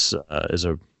 But this is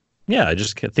I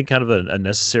just think kind of a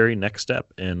necessary next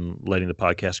step in letting the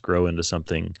podcast grow into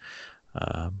something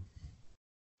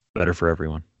better for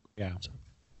everyone. Yeah. So.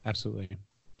 Absolutely.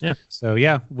 Yeah. So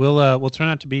we'll try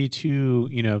not to be too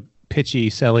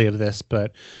pitchy, silly of this,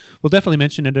 but we'll definitely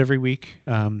mention it every week.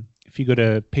 If you go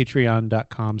to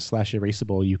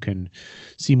patreon.com/erasable, you can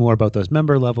see more about those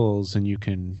member levels, and you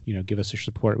can give us your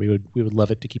support. We would love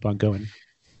it to keep on going.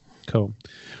 Cool.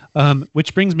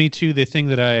 Which brings me to the thing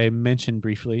that I mentioned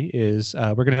briefly is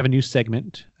we're going to have a new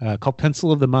segment called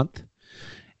Pencil of the Month,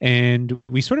 and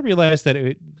we sort of realized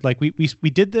that we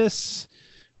did this.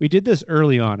 We did this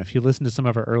early on. If you listen to some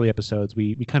of our early episodes,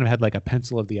 we kind of had like a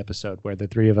pencil of the episode where the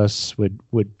three of us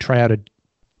would try out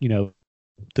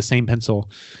the same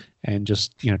pencil and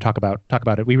just talk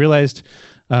about it. We realized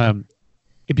it'd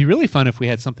be really fun if we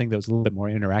had something that was a little bit more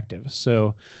interactive.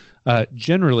 So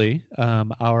generally,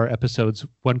 our episodes,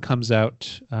 one comes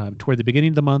out toward the beginning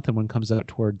of the month and one comes out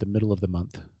toward the middle of the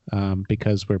month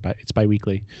because it's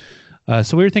bi-weekly.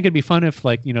 So we were thinking it'd be fun if,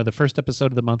 the first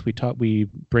episode of the month we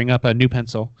bring up a new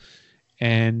pencil,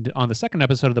 and on the second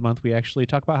episode of the month we actually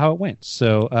talk about how it went.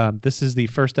 So this is the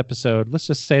first episode. Let's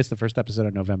just say it's the first episode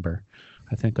of November.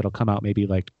 I think it'll come out maybe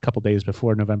like a couple days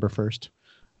before November 1st.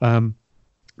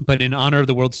 But in honor of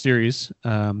the World Series,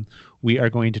 we are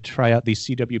going to try out the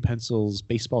CW Pencil's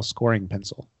baseball scoring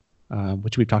pencil,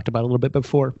 which we've talked about a little bit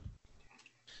before.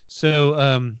 So,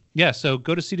 so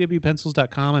go to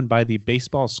cwpencils.com and buy the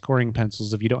baseball scoring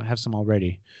pencils if you don't have some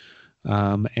already.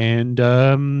 And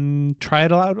try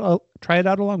it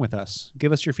out along with us.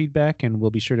 Give us your feedback, and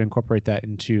we'll be sure to incorporate that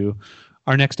into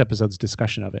our next episode's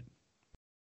discussion of it.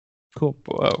 Cool.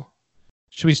 Whoa.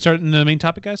 Should we start in the main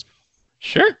topic, guys?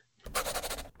 Sure.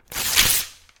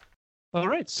 All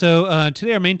right. So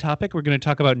today our main topic, we're going to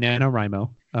talk about NaNoWriMo.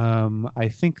 I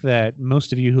think that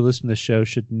most of you who listen to the show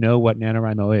should know what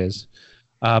NaNoWriMo is.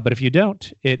 But if you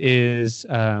don't, it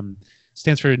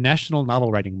stands for National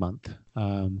Novel Writing Month,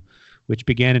 which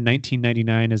began in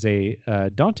 1999 as a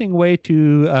daunting way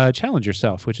to challenge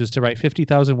yourself, which is to write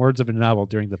 50,000 words of a novel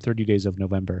during the 30 days of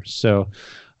November. So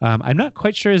I'm not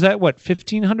quite sure. Is that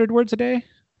 1,500 words a day?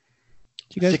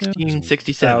 Do you guys know?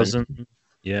 1,667.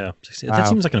 Yeah, that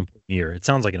seems like an important year. It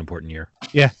sounds like an important year.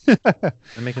 Yeah,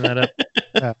 I'm making that up.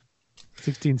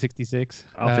 1666.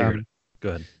 I'll figure it. Go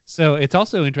ahead. So it's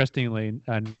also interestingly,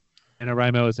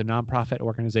 NaNoWriMo is a nonprofit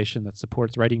organization that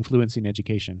supports writing fluency in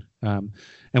education. And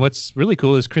what's really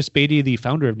cool is Chris Beatty, the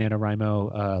founder of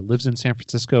NaNoWriMo, lives in San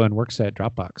Francisco and works at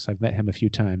Dropbox. I've met him a few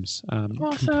times.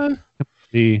 Awesome.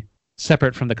 Completely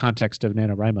separate from the context of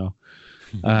NaNoWriMo.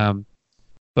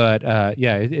 But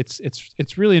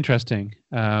it's really interesting.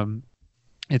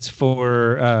 It's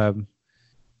for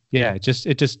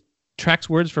it just tracks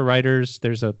words for writers.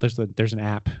 There's an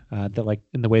app that, like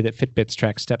in the way that Fitbits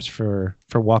tracks steps for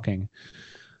walking.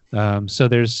 So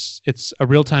it's a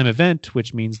real-time event,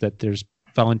 which means that there's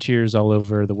volunteers all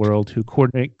over the world who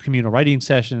coordinate communal writing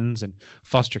sessions and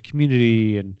foster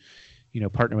community and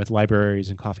partner with libraries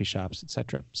and coffee shops,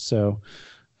 etc. So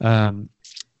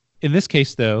in this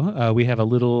case, though, we have a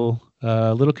little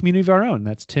community of our own.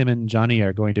 That's Tim and Johnny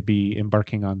are going to be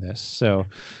embarking on this. So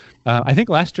I think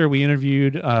last year we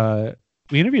interviewed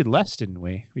Les, didn't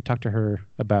we? We talked to her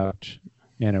about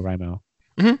NaNoWriMo.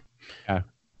 Mm-hmm. Yeah.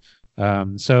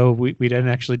 So we didn't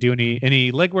actually do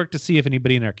any legwork to see if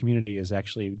anybody in our community is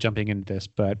actually jumping into this,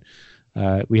 but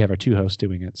we have our two hosts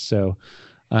doing it. So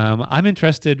I'm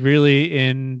interested really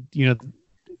in,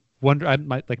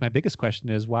 my biggest question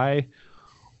is why.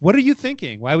 What are you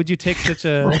thinking? Why would you take such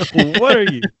a what are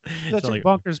you such a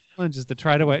bonkers plunge as to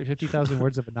try to write 50,000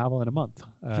 words of a novel in a month?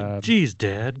 Jeez,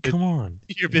 Dad, come on.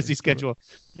 Your busy schedule.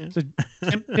 So,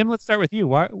 Tim, let's start with you.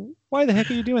 Why the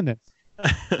heck are you doing this?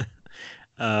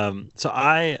 So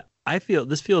I feel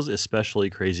this feels especially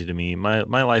crazy to me. My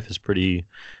life is pretty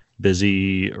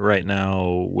busy right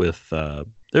now with there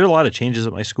are a lot of changes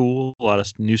at my school, a lot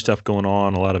of new stuff going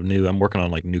on, I'm working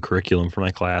on like new curriculum for my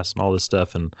class and all this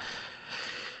stuff, and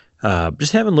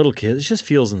just having little kids, it just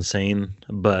feels insane.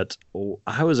 But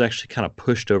I was actually kind of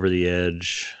pushed over the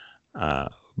edge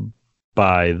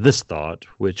by this thought,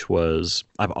 which was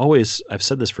I've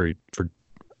said this for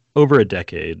over a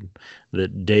decade,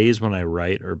 that days when I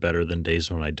write are better than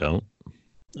days when I don't.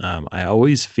 I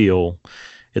always feel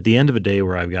at the end of a day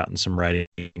where I've gotten some writing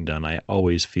done, I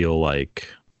always feel like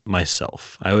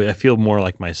myself. I feel more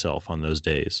like myself on those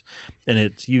days. And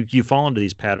it's you fall into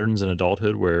these patterns in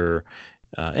adulthood where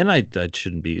and I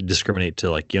shouldn't discriminate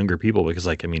to like younger people, because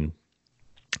like, I mean,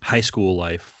 high school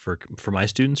life for my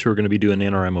students who are going to be doing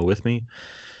NaNoWriMo with me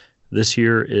this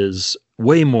year is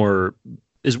way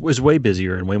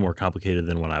busier and way more complicated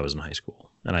than when I was in high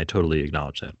school. And I totally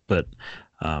acknowledge that. But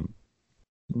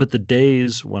the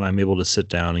days when I'm able to sit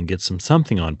down and get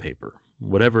something on paper,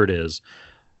 whatever it is,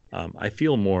 I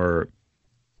feel more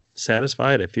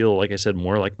satisfied. I feel, like I said,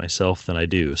 more like myself than I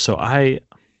do. So I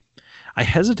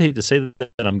hesitate to say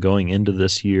that I'm going into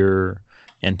this year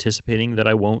anticipating that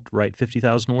I won't write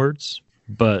 50,000 words,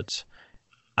 but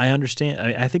I understand.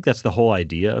 I think that's the whole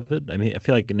idea of it. I mean, I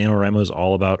feel like NaNoWriMo is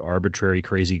all about arbitrary,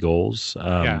 crazy goals.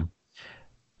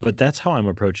 But that's how I'm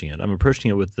approaching it. I'm approaching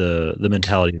it with the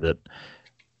mentality that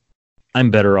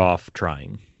I'm better off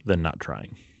trying than not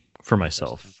trying for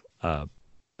myself,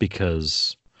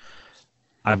 because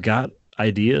I've got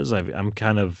ideas. I'm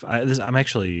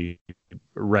actually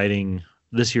writing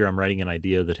this year. I'm writing an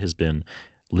idea that has been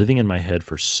living in my head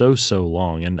for so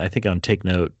long. And I think on Take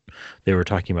Note, they were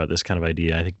talking about this kind of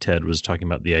idea. I think Ted was talking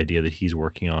about the idea that he's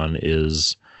working on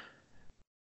is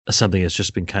something that's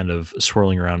just been kind of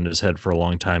swirling around in his head for a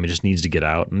long time. It just needs to get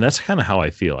out. And that's kind of how I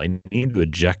feel. I need to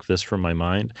eject this from my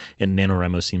mind. And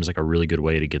NaNoWriMo seems like a really good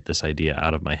way to get this idea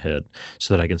out of my head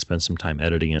so that I can spend some time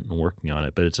editing it and working on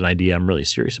it. But it's an idea I'm really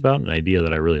serious about, an idea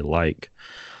that I really like,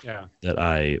 that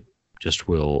I just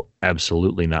will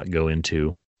absolutely not go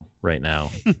into right now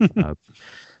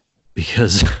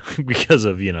because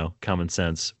of, common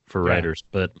sense for writers.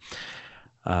 But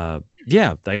I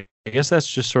guess that's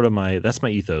just sort of my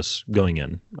ethos going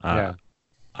in. I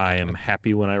am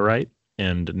happy when I write,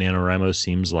 and NaNoWriMo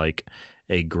seems like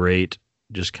a great,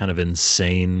 just kind of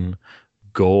insane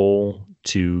goal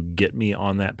to get me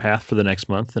on that path for the next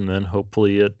month, and then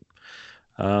hopefully it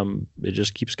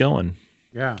just keeps going.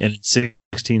 Yeah. And in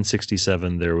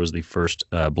 1667, there was the first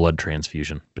blood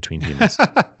transfusion between humans.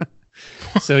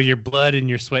 So your blood and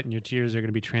your sweat and your tears are going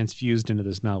to be transfused into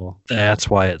this novel. That's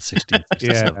why it's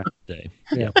 1667 day.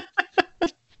 Yeah.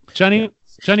 Johnny,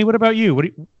 what about you?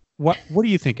 What are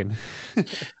you thinking?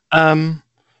 Well,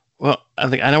 I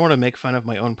don't want to make fun of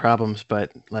my own problems,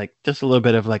 but like just a little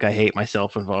bit of like I hate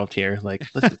myself involved here. Like,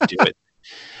 let's just do it.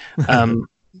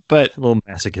 But a little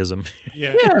masochism.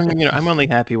 Yeah. I mean, I'm only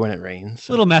happy when it rains.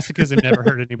 So. A little masochism never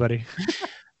hurt anybody.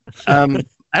 I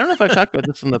don't know if I've talked about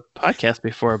this on the podcast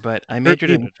before, but I majored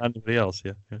in anybody else.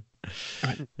 Yeah.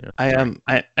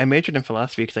 I majored in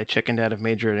philosophy because I chickened out of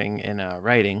majoring in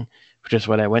writing, which is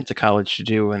what I went to college to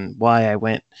do and why I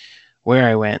went where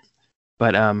I went.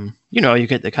 But you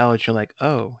get to college, you're like,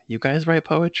 oh, you guys write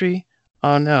poetry?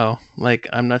 Oh no, like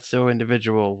I'm not so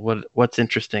individual. What's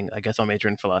interesting? I guess I'll major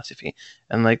in philosophy.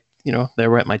 And like, they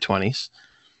were at my 20s.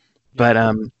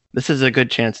 But this is a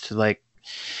good chance to like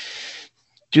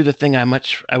do the thing I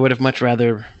would have much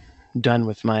rather done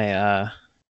with my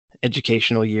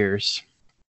educational years.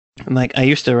 And like I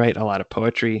used to write a lot of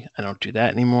poetry. I don't do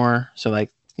that anymore. So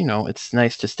like, it's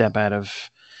nice to step out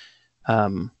of I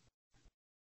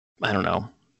don't know,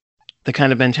 the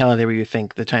kind of mentality where you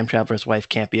think The Time Traveler's Wife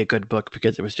can't be a good book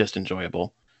because it was just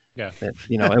enjoyable. Yeah. That,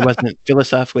 it wasn't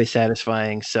philosophically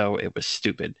satisfying, so it was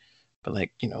stupid. But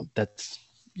like,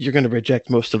 you're going to reject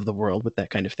most of the world with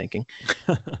that kind of thinking.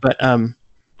 But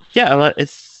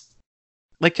it's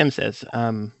like Tim says,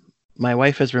 my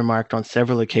wife has remarked on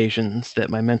several occasions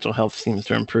that my mental health seems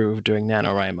to improve during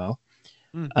NaNoWriMo.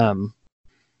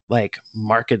 Like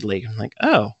markedly. I'm like,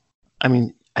 oh, I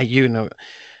mean,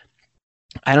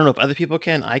 I don't know if other people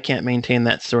can. I can't maintain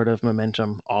that sort of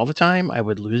momentum all the time. I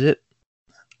would lose it.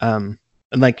 And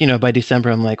like, by December,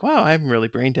 I'm like, wow, I'm really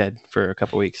brain dead for a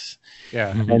couple weeks.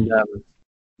 Yeah. Mhm. And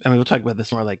I mean, we'll talk about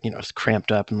this more like, it's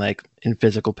cramped up and like in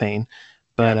physical pain.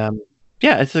 But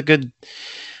yeah, it's a good,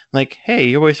 like, hey,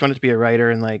 you always wanted to be a writer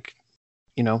and like,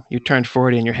 you turned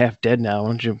 40 and you're half dead now. Why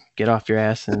don't you get off your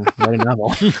ass and write a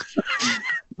novel?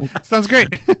 Sounds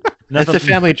great. That's a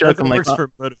family joke. I'm like, works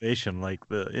for motivation, like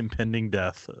the impending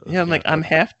death. Yeah, I'm like, I'm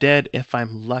half dead if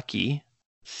I'm lucky.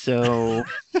 So,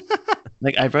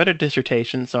 like, I wrote a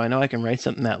dissertation, so I know I can write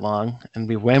something that long and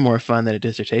be way more fun than a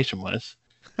dissertation was.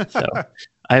 So,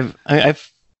 I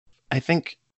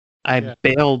think I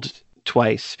bailed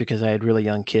twice because I had really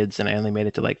young kids and I only made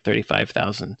it to like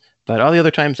 35,000. But all the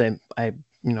other times I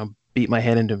beat my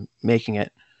head into making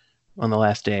it on the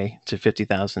last day to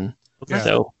 50,000. Yeah.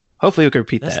 So hopefully we could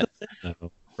repeat That's that. the thing,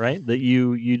 though, right? That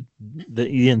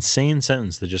the insane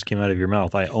sentence that just came out of your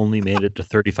mouth. I only made it to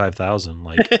 35,000.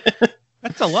 Like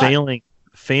That's a lot.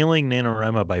 Failing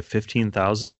NaNoWriMo by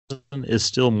 15,000 is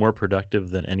still more productive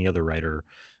than any other writer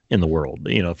in the world.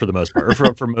 For the most part,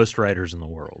 or for most writers in the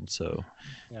world. So,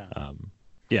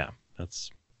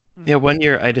 that's. Yeah, one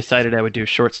year I decided I would do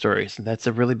short stories, and that's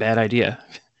a really bad idea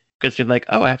because you're like,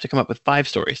 oh, I have to come up with 5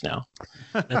 stories now.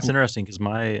 That's interesting because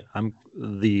I'm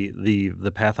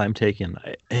the path I'm taking.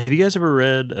 Have you guys ever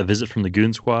read A Visit from the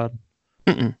Goon Squad?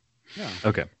 Mm-mm. Yeah.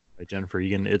 Okay, by Jennifer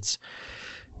Egan.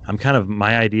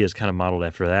 My idea is kind of modeled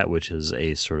after that, which is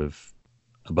a sort of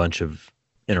a bunch of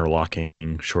interlocking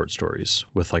short stories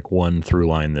with like one through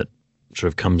line that sort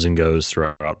of comes and goes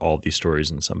throughout all these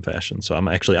stories in some fashion. So I'm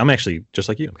actually just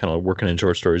like you, I'm kind of working in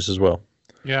short stories as well.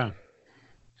 Yeah.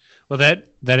 Well,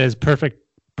 that is perfect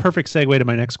segue to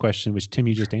my next question, which Tim,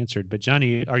 you just answered. But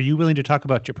Johnny, are you willing to talk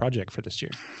about your project for this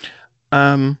year?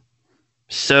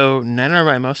 So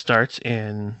NaNoWriMo starts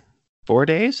in 4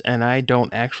 days, and I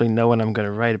don't actually know what I'm going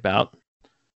to write about,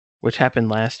 which happened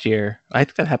last year. I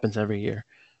think that happens every year.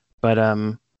 But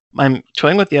I'm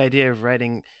toying with the idea of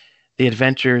writing the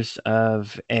adventures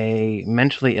of a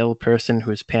mentally ill person who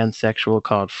is pansexual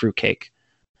called Fruitcake.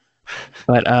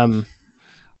 But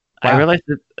Wow. I realized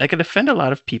that I could offend a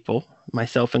lot of people,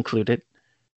 myself included.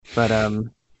 But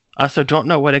also don't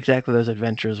know what exactly those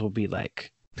adventures will be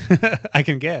like. I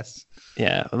can guess.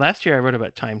 Yeah, last year I wrote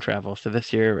about time travel, so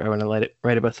this year I want to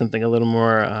write about something a little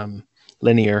more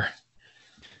linear,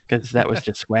 because that was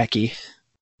just wacky.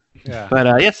 Yeah.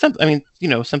 But yeah,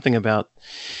 something about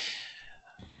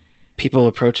people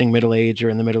approaching middle age or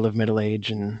in the middle of middle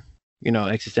age, and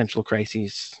existential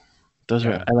crises. Those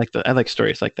are I like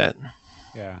stories like that.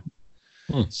 Yeah.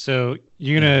 So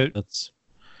you're gonna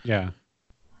Yeah.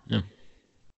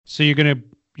 So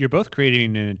you're both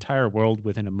creating an entire world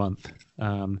within a month.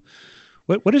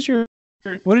 What does your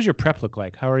prep look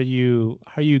like? How are you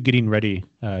getting ready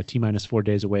T- 4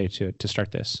 days away to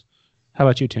start this? How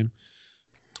about you, Tim?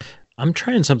 I'm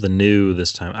trying something new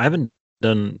this time. I haven't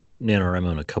done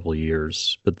NaNoWriMo in a couple of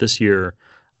years, but this year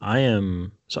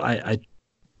I've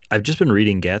just been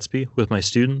reading Gatsby with my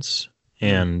students,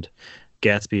 and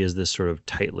Gatsby is this sort of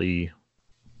tightly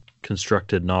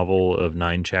constructed novel of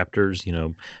 9 chapters.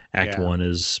 Act 1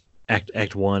 is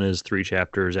 3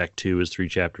 chapters, Act 2 is 3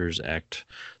 chapters, Act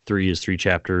 3 is 3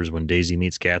 chapters. When Daisy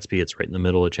meets Gatsby, it's right in the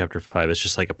middle of chapter 5. It's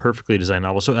just like a perfectly designed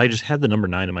novel. So I just had the number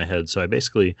 9 in my head. So I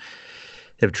basically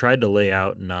have tried to lay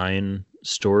out 9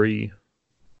 story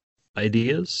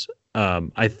ideas.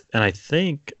 I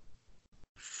think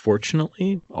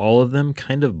fortunately all of them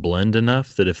kind of blend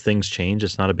enough that if things change,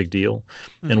 it's not a big deal.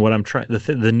 Mm-hmm. And what I'm trying,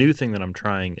 the new thing that I'm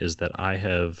trying is that I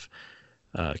have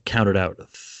counted out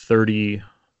 30.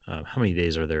 How many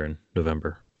days are there in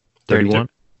November? 31?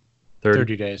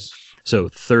 30 days. So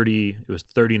 30, it was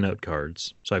 30 note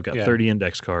cards. So I've got 30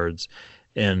 index cards.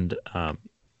 And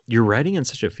you're writing in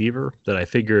such a fever that I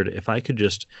figured if I could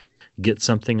just get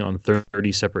something on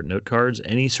 30 separate note cards,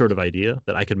 any sort of idea,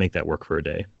 that I could make that work for a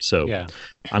day. So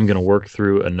I'm going to work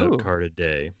through a note card a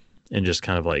day and just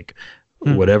kind of like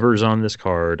whatever's on this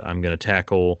card, I'm going to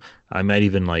tackle. I might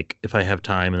even, like, if I have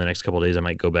time in the next couple of days, I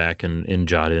might go back and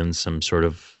jot in some sort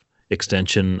of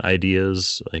extension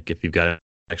ideas, like if you've got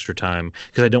extra time,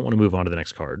 because I don't want to move on to the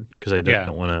next card, because I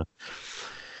don't want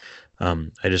to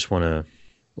I just want to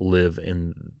live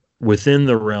within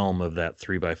the realm of that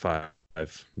 3x5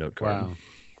 note card. Wow,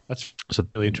 that's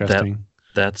really interesting.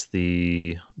 That's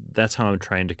how I'm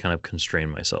trying to kind of constrain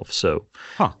myself. So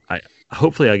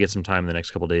hopefully I get some time in the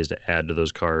next couple of days to add to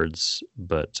those cards.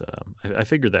 But I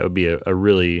figured that would be a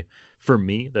really, for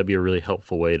me, that'd be a really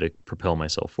helpful way to propel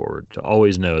myself forward, to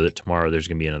always know that tomorrow there's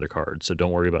going to be another card. So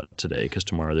don't worry about today, because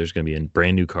tomorrow there's going to be a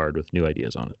brand new card with new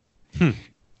ideas on it.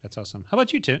 That's awesome. How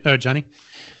about you, Johnny?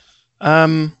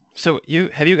 So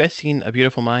have you guys seen A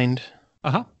Beautiful Mind?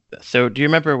 Uh-huh. So do you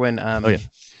remember when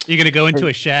you're gonna go into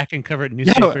a shack and cover it in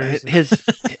newspapers?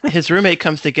 His roommate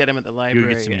comes to get him at the library.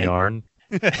 You get some yarn.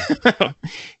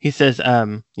 He says,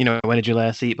 when did you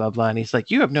last eat? Blah blah. And he's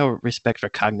like, you have no respect for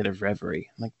cognitive reverie.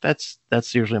 I'm like,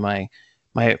 that's usually my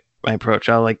approach.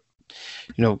 I'll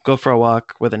go for a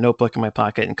walk with a notebook in my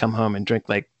pocket and come home and drink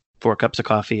like 4 cups of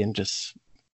coffee and just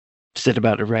sit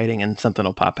about it writing, and something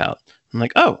will pop out. I'm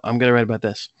like, oh, I'm gonna write about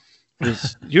this.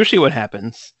 It's usually what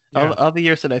happens. Yeah. All the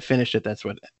years that I finished it,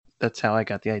 that's how I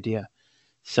got the idea.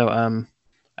 So I'm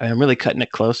really cutting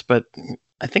it close, but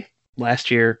I think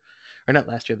the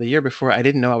year before, I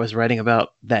didn't know I was writing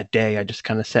about that day. I just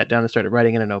kind of sat down and started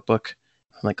writing in a notebook.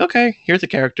 I'm like, okay, here's a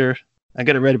character. I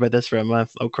got to write about this for a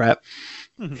month. Oh crap.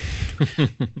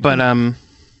 But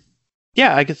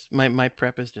I guess my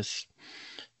prep is just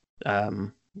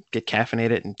get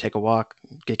caffeinated and take a walk,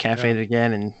 get caffeinated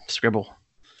again and scribble.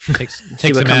 Take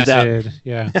some acid.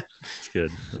 Yeah. That's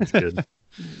good. That's good.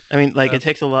 I mean, it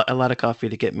takes a lot of coffee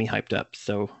to get me hyped up.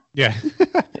 So yeah,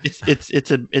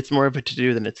 it's more of a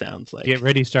to-do than it sounds like. Get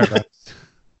ready, Starbucks.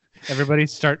 Everybody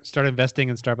start investing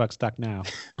in Starbucks stock now.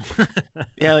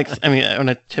 Yeah, on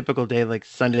a typical day like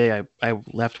Sunday, I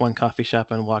left one coffee shop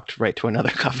and walked right to another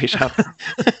coffee shop.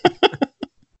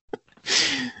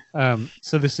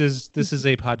 So this is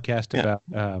a podcast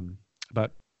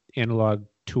about analog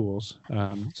tools.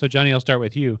 So Johnny, I'll start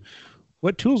with you.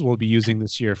 What tools will be using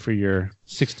this year for your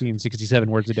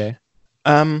 67 words a day?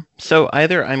 So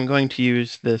either I'm going to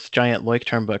use this giant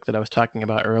Leuchtturm book that I was talking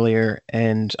about earlier,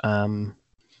 and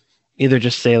either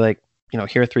just say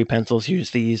here are 3 pencils,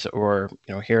 use these, or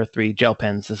here are 3 gel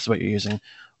pens, this is what you're using,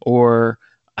 or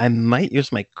I might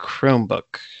use my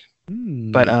Chromebook.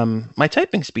 But my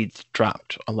typing speed's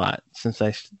dropped a lot since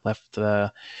I left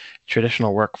the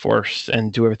traditional workforce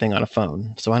and do everything on a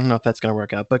phone. So I don't know if that's going to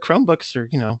work out. But Chromebooks are,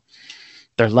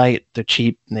 they're light, they're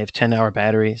cheap, and they have 10-hour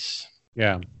batteries.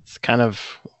 Yeah. It's kind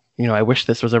of, I wish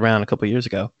this was around a couple years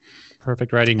ago.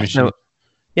 Perfect writing machine. So,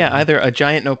 yeah, either a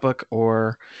giant notebook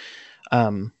or a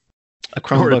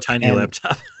Chromebook. Or a tiny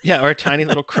laptop. Yeah, or a tiny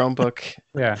little Chromebook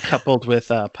coupled with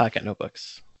pocket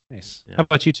notebooks. Nice. Yeah. How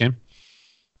about you, Tim?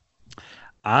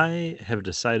 I have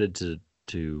decided to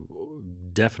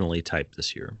definitely type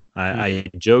this year. I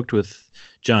joked with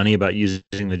Johnny about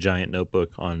using the giant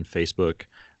notebook on Facebook.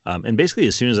 And basically,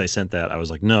 as soon as I sent that, I was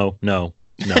like, no, I'm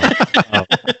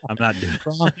not doing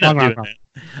that.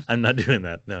 I'm not doing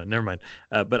that. No, never mind.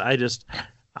 But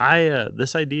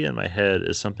this idea in my head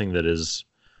is something that is,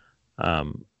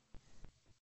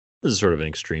 this is sort of an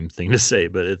extreme thing to say,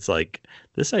 but it's like,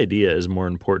 this idea is more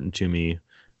important to me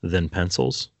than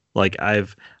pencils. Like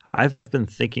I've been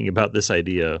thinking about this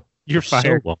idea. You're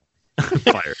fired. So long.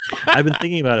 Fired. I've been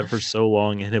thinking about it for so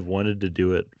long and have wanted to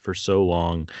do it for so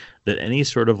long that any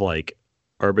sort of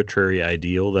arbitrary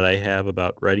ideal that I have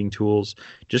about writing tools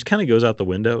just kind of goes out the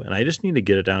window, and I just need to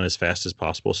get it down as fast as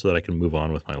possible so that I can move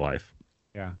on with my life.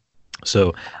 Yeah.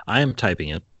 So I am typing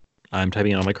it. I'm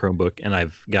typing it on my Chromebook, and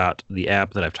I've got the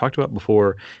app that I've talked about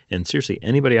before. And seriously,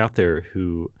 anybody out there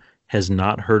who has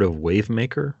not heard of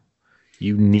WaveMaker,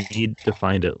 you need to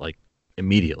find it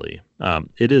immediately.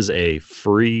 It is a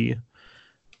free.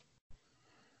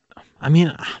 I'm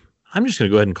just going to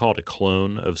go ahead and call it a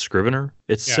clone of Scrivener.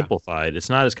 It's simplified. It's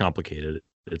not as complicated.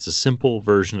 It's a simple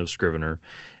version of Scrivener.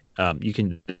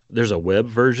 There's a web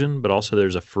version, but also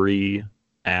there's a free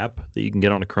app that you can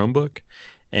get on a Chromebook.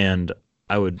 And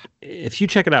if you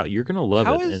check it out, you're going to love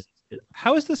it.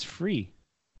 How is this free?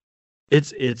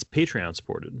 It's Patreon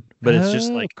supported, but it's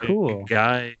just cool.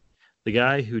 The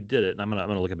guy who did it, and I'm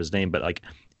gonna look up his name, but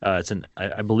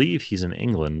I believe he's in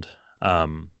England.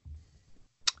 So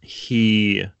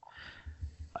he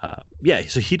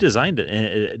designed it, and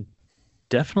it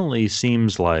definitely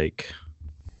seems like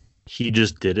he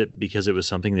just did it because it was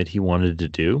something that he wanted to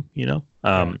do.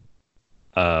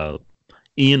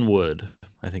 Ian Wood,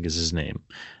 I think is his name.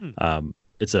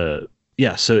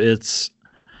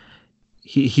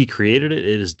 He created it.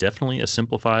 It is definitely a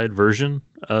simplified version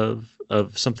of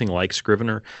something like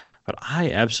Scrivener, but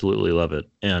I absolutely love it.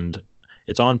 And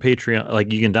it's on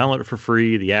Patreon. You can download it for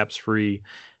free. The app's free.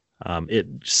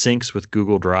 It syncs with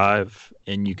Google Drive,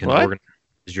 and you can organize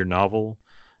your novel,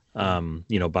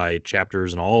 by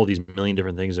chapters and all these million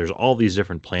different things. There's all these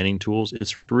different planning tools.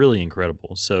 It's really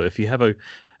incredible. So if you have a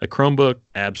Chromebook,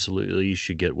 absolutely you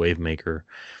should get WaveMaker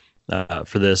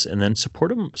for this, and then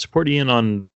support Ian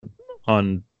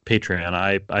on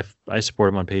Patreon. I support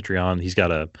him on Patreon. He's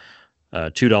got a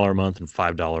 $2 a month and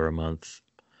 $5 a month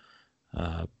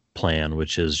plan,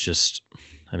 which is just,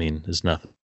 is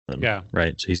nothing. Yeah.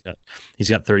 Right. So he's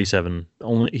got 37.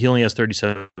 He only has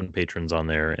 37 patrons on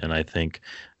there, and I think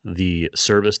the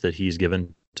service that he's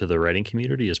given to the writing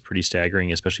community is pretty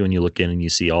staggering, especially when you look in and you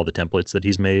see all the templates that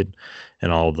he's made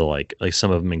and all the like some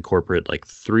of them incorporate like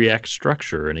 3-act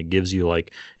structure, and it gives you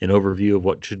like an overview of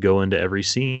what should go into every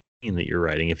scene that you're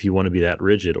writing if you want to be that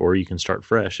rigid, or you can start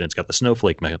fresh, and it's got the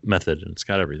snowflake method, and it's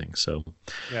got everything. So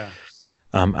yeah.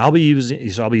 I'll be using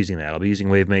that. I'll be using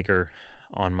Wavemaker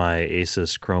on my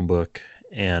Asus Chromebook,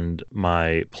 and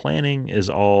my planning is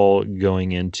all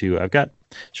going into, I've got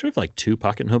sort of like 2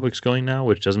 pocket notebooks going now,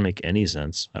 which doesn't make any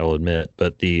sense, I will admit,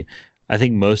 but I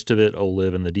think most of it will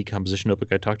live in the decomposition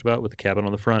notebook I talked about with the cabin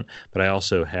on the front, but I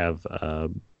also have a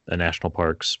National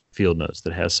Parks field notes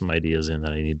that has some ideas in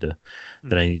that I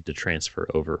need to transfer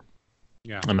over.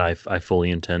 Yeah. And I fully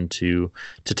intend to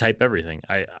type everything.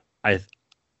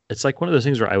 It's like one of those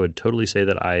things where I would totally say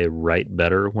that I write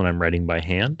better when I'm writing by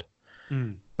hand,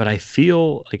 but I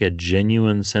feel like a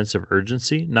genuine sense of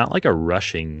urgency, not like a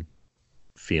rushing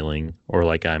feeling or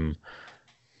like I'm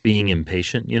being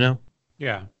impatient, you know?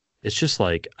 Yeah. It's just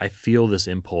like I feel this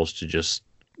impulse to just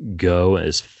go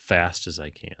as fast as I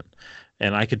can.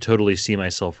 And I could totally see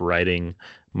myself writing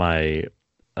my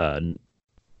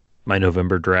my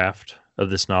November draft of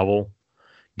this novel,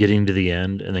 getting to the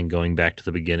end, and then going back to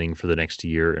the beginning for the next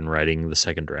year and writing the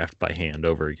second draft by hand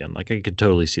over again. Like I could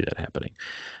totally see that happening.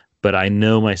 But I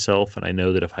know myself, and I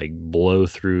know that if I blow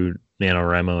through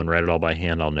NaNoWriMo and write it all by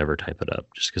hand, I'll never type it up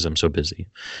just because I'm so busy.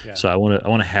 Yeah. So I want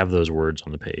to have those words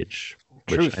on the page.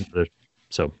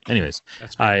 So anyways,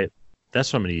 that's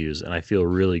what I'm going to use, and I feel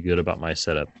really good about my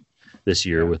setup this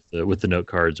year with the note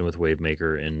cards and with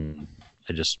Wavemaker, and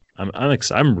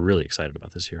I'm really excited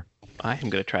about this year. I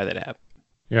am going to try that app.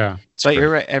 Yeah. But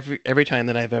you're right. Every time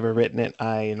that I've ever written it,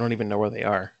 I don't even know where they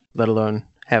are, let alone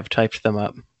have typed them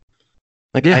up.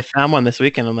 Like I found one this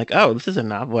weekend. I'm like, oh, this is a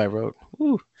novel I wrote.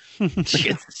 Ooh. Like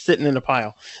it's sitting in a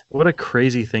pile. What a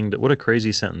crazy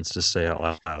sentence to say out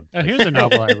loud. Oh, here's a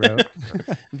novel I wrote.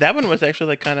 That one was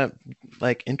actually kind of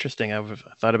interesting. I've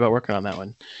thought about working on that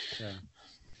one. Yeah.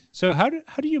 So how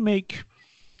do you make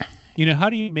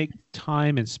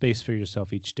time and space for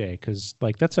yourself each day? Because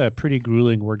that's a pretty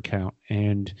grueling word count.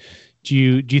 And do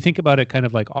you think about it kind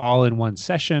of like all in one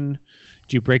session?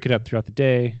 Do you break it up throughout the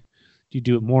day? Do you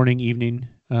do it morning, evening?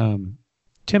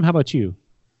 Tim, how about you?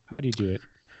 How do you do it?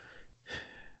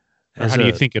 Or how do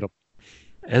you think it'll?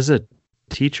 As a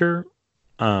teacher,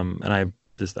 and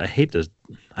I hate this.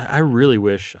 I really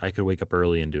wish I could wake up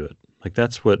early and do it. Like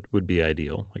that's what would be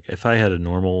ideal. Like if I had a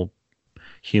normal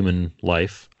human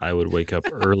life, I would wake up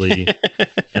early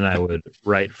and I would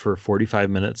write for 45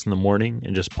 minutes in the morning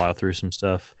and just plow through some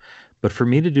stuff. But for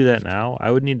me to do that now,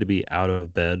 I would need to be out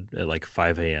of bed at like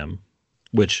 5 a.m.,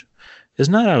 which is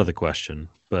not out of the question,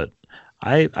 but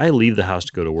I leave the house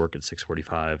to go to work at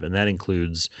 6:45, and that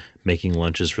includes making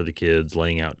lunches for the kids,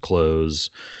 laying out clothes,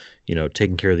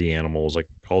 taking care of the animals, like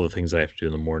all the things I have to do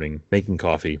in the morning, making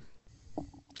coffee.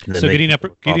 So getting up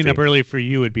early for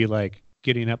you would be like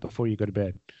getting up before you go to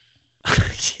bed.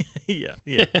 Yeah.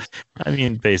 I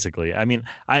mean, basically. I mean,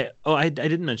 I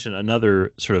didn't mention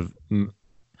another sort of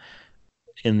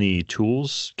in the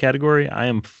tools category. I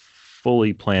am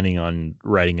fully planning on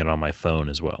writing it on my phone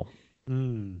as well.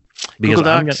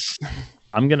 Because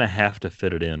I'm gonna have to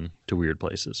fit it in to weird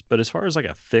places. But as far as like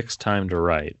a fixed time to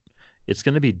write, it's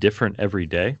going to be different every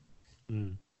day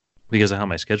because of how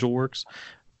my schedule works.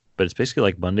 But it's basically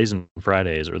like Mondays and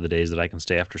Fridays are the days that I can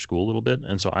stay after school a little bit.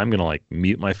 And so I'm going to like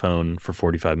mute my phone for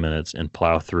 45 minutes and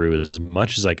plow through as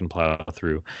much as I can plow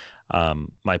through.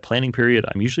 My planning period,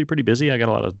 I'm usually pretty busy. I got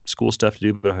a lot of school stuff to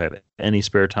do, but if I have any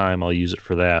spare time, I'll use it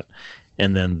for that.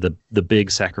 And then the big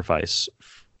sacrifice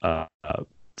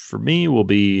for me will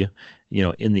be,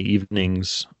 in the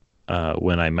evenings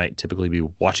when I might typically be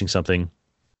watching something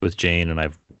with Jane and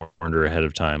I've warned her ahead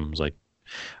of time. I was like,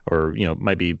 or,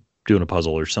 might be doing a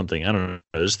puzzle or something. I don't know.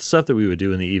 There's the stuff that we would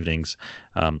do in the evenings.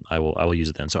 I will use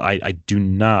it then. So I do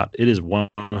not, it is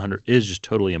 100, it is just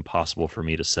totally impossible for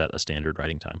me to set a standard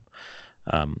writing time.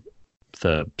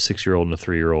 The 6-year-old and a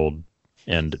 3-year-old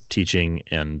and teaching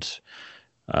and,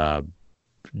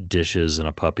 dishes and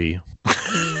a puppy.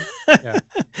 Yeah.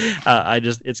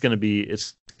 It's going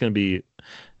to be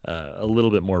a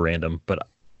little bit more random, but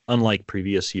unlike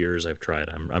previous years I've tried,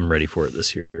 I'm ready for it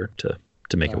this year to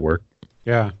make it work.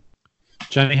 Yeah.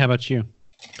 Johnny, how about you?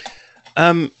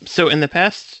 So in the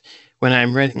past, when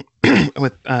I'm writing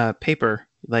with paper,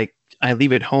 like I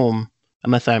leave it home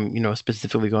unless I'm,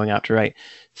 specifically going out to write.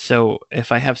 So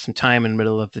if I have some time in the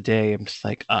middle of the day, I'm just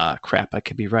like, crap, I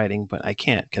could be writing, but I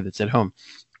can't because it's at home.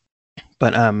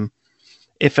 But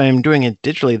if I'm doing it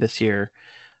digitally this year,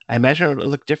 I imagine it'll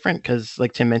look different because,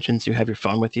 like Tim mentions, you have your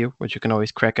phone with you, which you can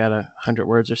always crack out 100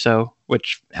 words or so,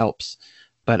 which helps.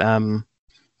 But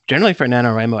generally for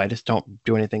NaNoWriMo, I just don't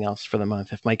do anything else for the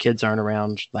month. If my kids aren't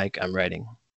around, like, I'm writing.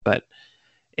 But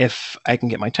if I can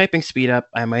get my typing speed up,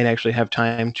 I might actually have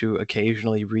time to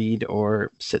occasionally read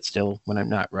or sit still when I'm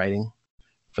not writing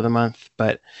for the month.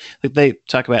 But like they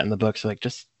talk about in the books, like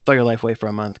just throw your life away for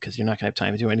a month because you're not gonna have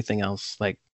time to do anything else.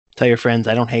 Like tell your friends,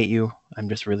 I don't hate you. I'm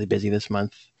just really busy this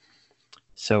month.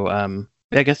 So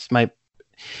I guess the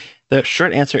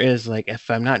short answer is like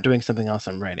if I'm not doing something else,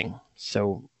 I'm writing.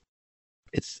 So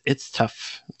it's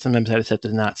tough. Sometimes I just have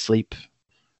to not sleep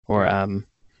or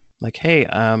like, hey,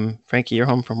 Frankie, you're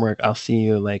home from work. I'll see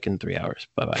you like in 3 hours.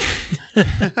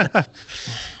 Bye-bye.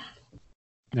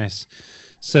 Nice.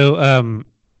 So,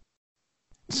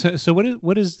 so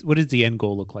what does the end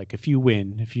goal look like? If you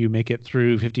win, if you make it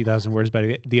through 50,000 words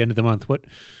by the end of the month, what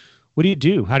do you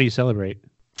do? How do you celebrate?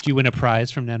 Do you win a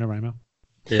prize from NaNoWriMo?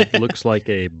 It looks like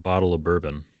a bottle of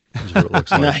bourbon. Is what it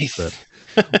looks like. Nice.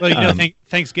 Well, you know,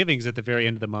 Thanksgiving's at the very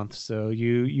end of the month, so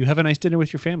you have a nice dinner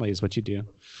with your family is what you do.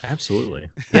 Absolutely.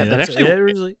 Yeah,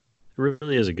 it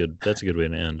really is that's a good way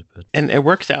to end. But. And it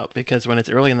works out because when it's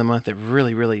early in the month, it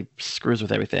really, really screws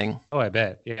with everything. Oh, I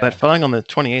bet. Yeah. But falling on the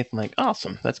 28th, I'm like,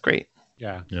 awesome, that's great.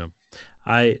 Yeah. Yeah.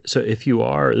 So if you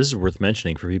are, this is worth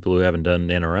mentioning for people who haven't done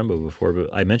NaNoWriMo before, but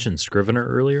I mentioned Scrivener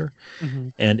earlier. Mm-hmm.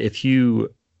 And if you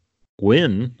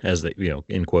win, as they,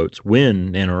 in quotes,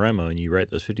 win NaNoWriMo and you write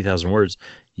those 50,000 words,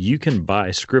 you can buy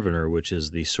Scrivener, which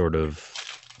is the sort of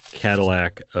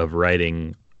Cadillac of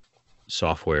writing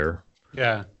software.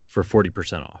 Yeah. For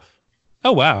 40% off.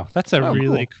 Oh, wow. That's a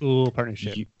really cool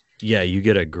partnership. You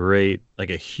get a great, like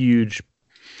a huge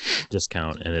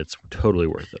discount, and it's totally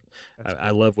worth it. I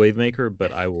love WaveMaker,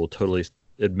 but I will totally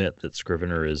admit that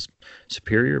Scrivener is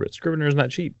superior, but Scrivener is not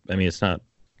cheap. I mean, it's not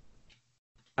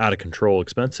out of control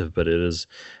expensive, but it is,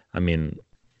 I mean,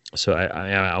 so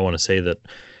I want to say that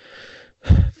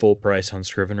full price on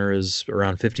Scrivener is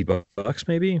around $50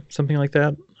 maybe, something like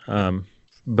that.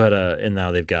 But and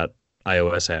now they've got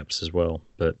iOS apps as well.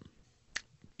 But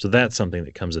so that's something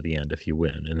that comes at the end if you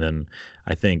win. And then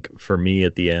I think for me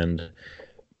at the end,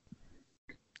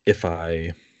 if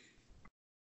I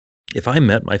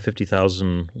met my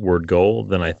 50,000 word goal,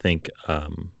 then I think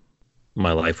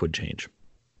my life would change.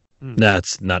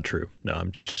 That's not true. No,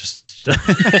 I'm just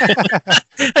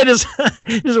I just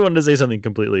wanted to say something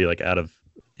completely like out of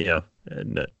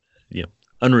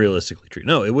unrealistically true.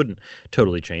 No, it wouldn't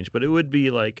totally change, but it would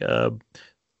be like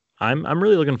I'm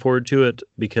really looking forward to it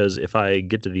because if I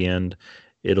get to the end,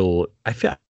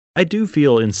 I do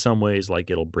feel in some ways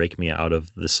like it'll break me out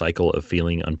of the cycle of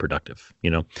feeling unproductive.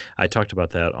 I talked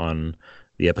about that on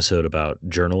the episode about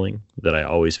journaling, that I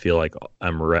always feel like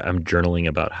I'm journaling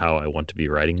about how I want to be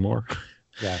writing more.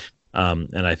 Yeah.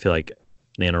 And I feel like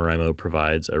NaNoWriMo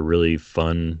provides a really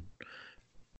fun,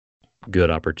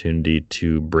 good opportunity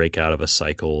to break out of a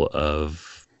cycle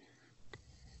of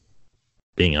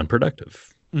being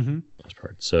unproductive. Mm-hmm. That's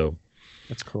part. So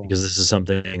that's cool because this is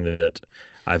something that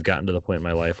I've gotten to the point in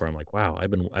my life where I'm like, wow,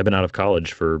 I've been out of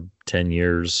college for 10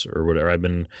 years or whatever. I've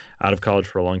been out of college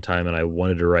for a long time and I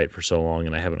wanted to write for so long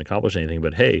and I haven't accomplished anything,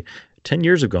 but hey, 10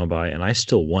 years have gone by and I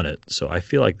still want it. So I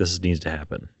feel like this needs to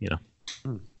happen, Yeah.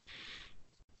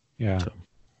 So.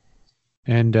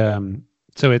 And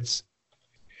so it's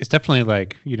definitely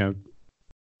like,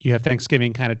 you have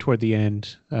Thanksgiving kind of toward the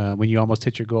end when you almost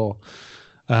hit your goal.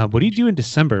 What do you do in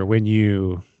December when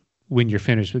you're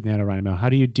finished with NaNoWriMo? How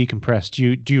do you decompress?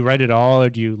 Do you write it all, or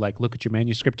do you like look at your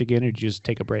manuscript again, or do you just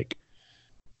take a break?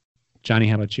 Johnny,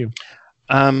 how about you?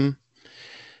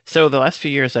 So the last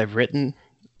few years I've written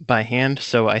by hand,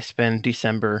 so I spend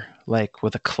December like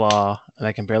with a claw, and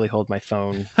I can barely hold my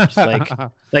phone. Just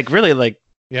like really like,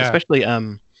 yeah. Especially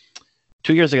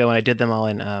 2 years ago when I did them all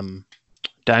in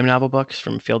dime novel books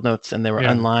from Field Notes, and they were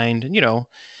unlined, and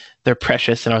they're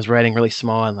precious, and I was writing really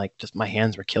small, and like just my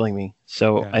hands were killing me.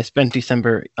 So I spent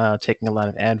December taking a lot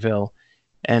of Advil,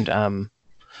 and a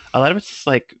lot of it's just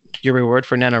like your reward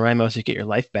for NaNoWriMo is you get your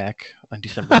life back on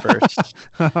December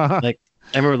 1st. Like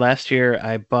I remember last year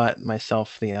I bought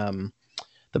myself the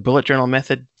bullet journal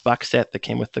method box set that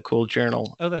came with the cool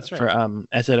journal. Oh, that's right. For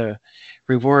as a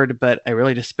reward, but I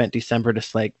really just spent December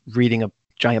just like reading a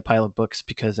giant pile of books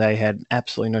because I had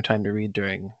absolutely no time to read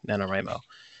during NaNoWriMo.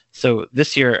 So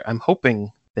this year, I'm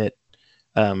hoping that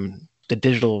the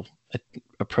digital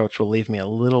approach will leave me a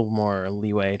little more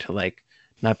leeway to like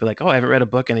not be like, oh, I haven't read a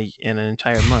book in an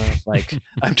entire month. Like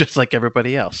I'm just like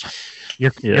everybody else.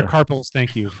 Your carpals,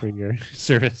 thank you for your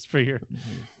service, for your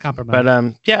compromise.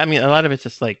 But yeah, I mean, a lot of it's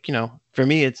just like for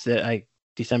me, it's that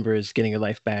December is getting your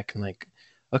life back, and like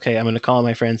okay, I'm going to call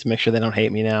my friends and make sure they don't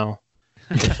hate me now.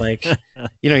 It's like,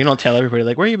 you don't tell everybody,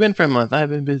 like, where you been for a month? I've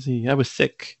been busy. I was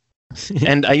sick.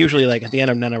 And I usually, like, at the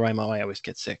end of NaNoWriMo, I always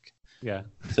get sick. Yeah.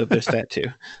 So there's that too.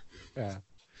 Yeah.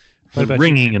 A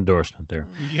ringing endorsement there.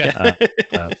 Yeah.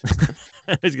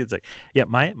 I was gonna say, yeah.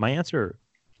 My answer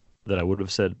that I would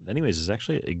have said anyways is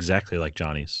actually exactly like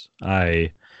Johnny's.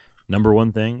 Number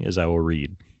one thing is I will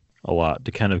read a lot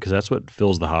to kind of, because that's what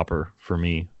fills the hopper for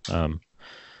me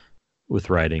with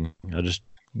writing. I'll just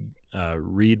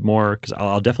read more, because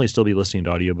I'll definitely still be listening to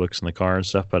audiobooks in the car and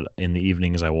stuff, but in the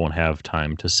evenings I won't have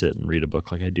time to sit and read a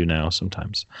book like I do now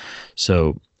sometimes.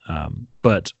 So,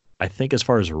 but I think as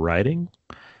far as writing,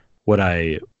 what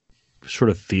I sort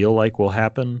of feel like will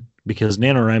happen, because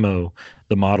NaNoWriMo,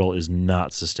 the model is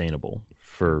not sustainable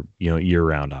for year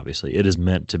round. Obviously, it is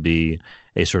meant to be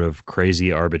a sort of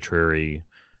crazy, arbitrary,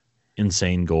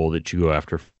 insane goal that you go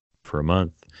after for a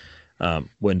month.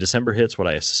 When December hits, what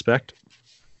I suspect,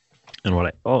 and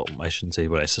I shouldn't say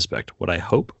what I suspect, what I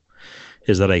hope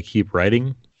is that I keep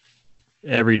writing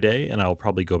every day, and I'll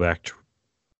probably go back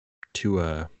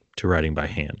to writing by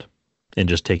hand and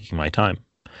just taking my time.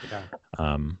 Yeah.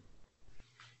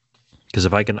 Because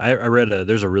if I can, I read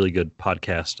there's a really good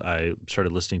podcast I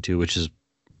started listening to, which is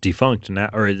defunct now,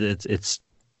 or it's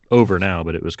over now,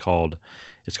 but it's called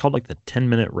like the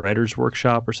 10-minute writer's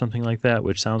workshop or something like that,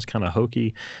 which sounds kind of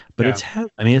hokey, but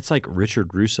it's like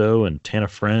Richard Russo and Tana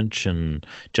French and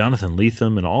Jonathan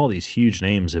Lethem and all these huge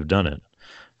names have done it.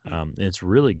 And it's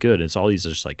really good. It's all these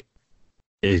just like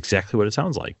exactly what it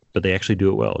sounds like, but they actually do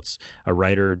it well. It's a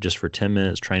writer just for 10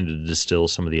 minutes trying to distill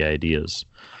some of the ideas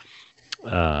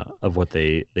of what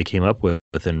they came up with.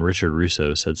 And Richard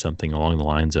Russo said something along the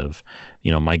lines of,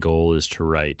 my goal is to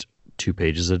write 2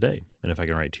 pages a day. And if I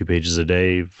can write 2 pages a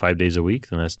day, 5 days a week,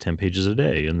 then that's 10 pages a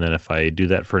day. And then if I do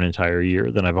that for an entire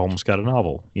year, then I've almost got a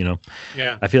novel,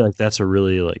 Yeah. I feel like that's a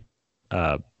really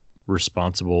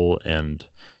responsible and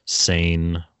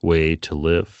sane way to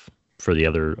live for the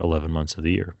other 11 months of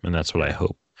the year. And that's what I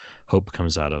hope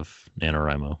comes out of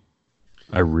NaNoWriMo.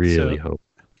 I really hope.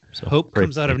 So hope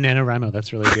comes out of NaNoWriMo.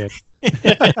 That's really good.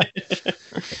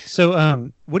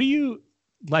 So, what do you,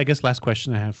 I guess last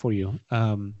question I have for you.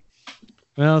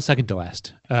 Well, second to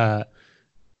last. Do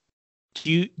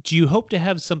you hope to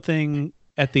have something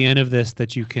at the end of this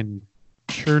that you can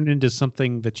turn into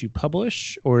something that you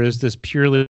publish, or is this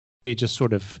purely just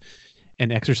sort of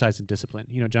an exercise in discipline?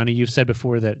 Johnny, you've said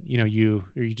before that you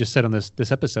just said on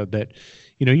this episode that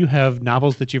you have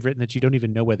novels that you've written that you don't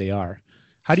even know where they are.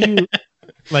 How do you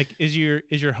like? Is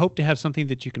your hope to have something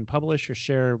that you can publish or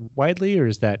share widely, or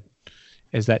is that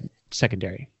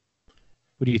secondary?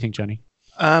 What do you think, Johnny?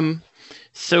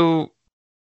 So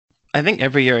I think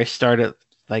every year I started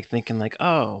thinking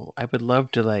oh, I would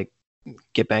love to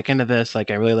get back into this. I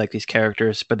really like these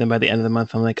characters, but then by the end of the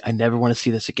month, I'm I never want to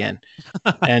see this again.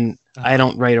 And I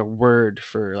don't write a word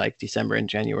for December and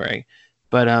January.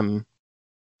 But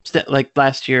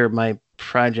last year, my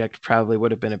project probably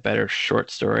would have been a better short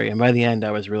story. And by the end,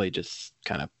 I was really just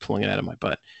kind of pulling it out of my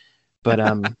butt. But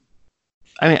I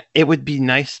mean, it would be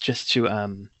nice just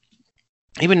to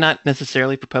even not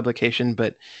necessarily for publication,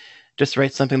 but just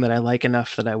write something that I like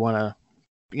enough that I want to,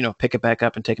 pick it back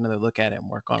up and take another look at it and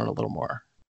work on it a little more.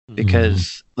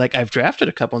 Because I've drafted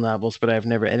a couple novels, but I've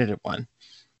never edited one.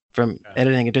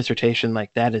 Editing a dissertation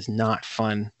that is not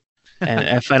fun. And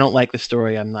if I don't like the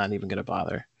story, I'm not even going to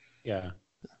bother. Yeah.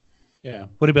 Yeah.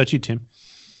 What about you, Tim?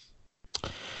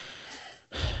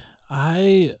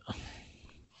 I've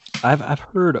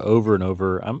heard over and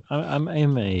over.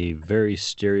 I'm a very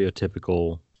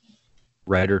stereotypical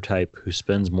writer type who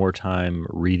spends more time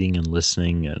reading and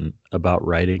listening and about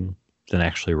writing than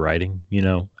actually writing.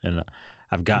 And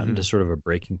I've gotten to sort of a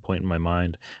breaking point in my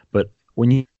mind. But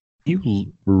when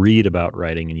you read about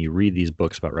writing and you read these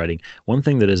books about writing, one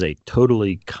thing that is a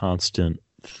totally constant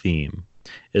theme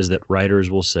is that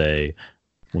writers will say,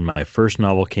 when my first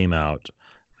novel came out,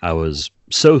 I was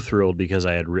so thrilled because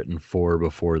I had written 4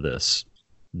 before this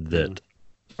that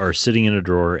are sitting in a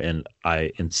drawer and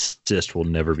I insist will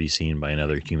never be seen by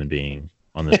another human being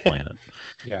on this planet.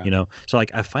 Yeah. So I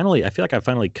feel like I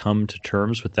finally come to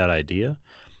terms with that idea,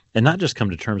 and not just come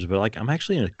to terms, but I'm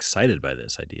actually excited by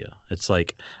this idea. It's I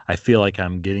feel like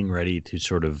I'm getting ready to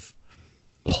sort of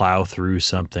plow through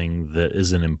something that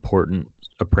is an important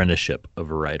apprenticeship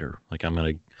of a writer. I'm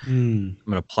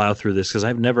gonna plow through this because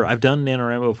I've done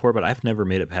NaNoWriMo before, but I've never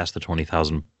made it past the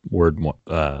 20,000 word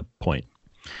point.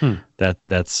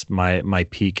 That's my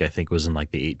peak. I think was in the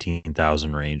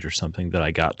 18,000 range or something that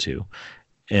I got to,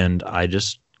 and I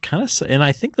just and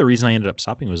I think the reason I ended up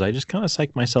stopping was I just kind of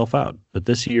psyched myself out. But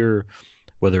this year,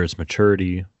 whether it's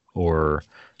maturity or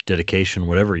dedication,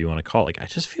 whatever you want to call it. Like, I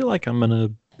just feel like I'm going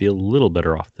to be a little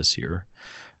better off this year.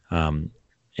 And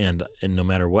no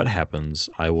matter what happens,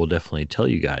 I will definitely tell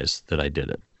you guys that I did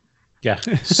it. Yeah.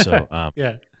 So,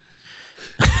 yeah.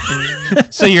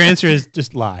 So your answer is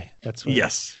just lie. That's what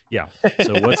yes. Yeah.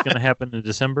 So what's going to happen in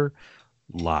December?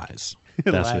 Lies.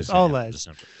 That's lies. what's All gonna happen in lies.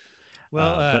 December.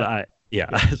 Well, but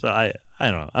so I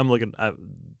don't know. I'm looking at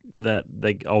that.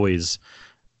 They always,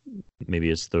 maybe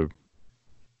it's the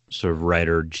sort of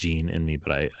writer gene in me,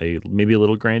 but I maybe a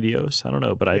little grandiose. I don't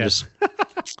know, but I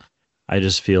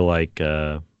just feel like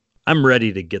I'm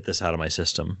ready to get this out of my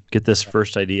system, get this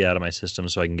first idea out of my system,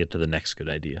 so I can get to the next good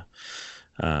idea.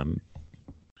 I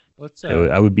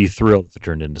would be thrilled if it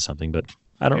turned into something, but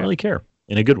I don't really care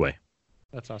in a good way.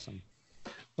 That's awesome.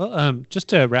 Well, just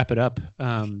to wrap it up,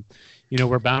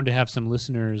 we're bound to have some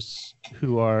listeners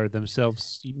who are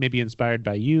themselves maybe inspired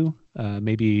by you,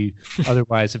 maybe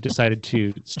otherwise have decided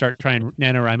to start trying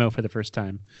NaNoWriMo for the first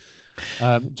time.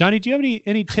 Johnny, do you have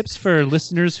any tips for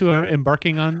listeners who are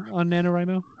embarking on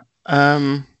NaNoWriMo?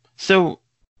 So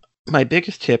my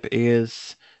biggest tip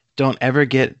is don't ever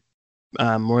get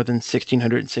more than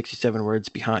 1,667 words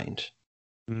behind.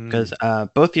 Because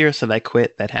both years that I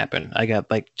quit, that happened. I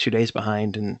got like 2 days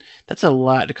behind, and that's a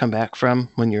lot to come back from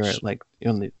when you're at like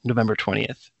on the November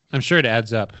 20th. I'm sure it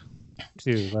adds up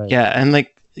too. Right? Yeah, and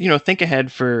think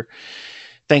ahead for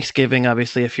Thanksgiving,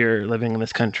 obviously, if you're living in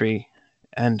this country,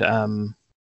 and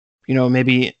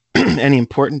maybe any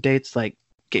important dates, like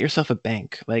get yourself a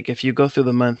bank. Like if you go through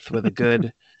the month with a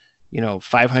good,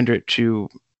 500 to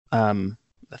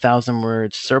 1,000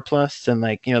 words surplus, and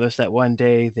there's that one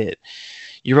day that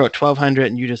you wrote 1,200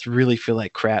 and you just really feel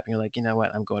like crap, and you're like, you know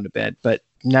what, I'm going to bed. But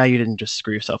now you didn't just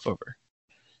screw yourself over.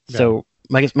 Yeah. So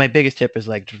my biggest tip is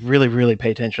to really, really pay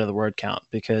attention to the word count,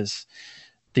 because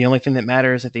the only thing that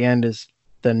matters at the end is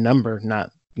the number,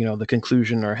 not the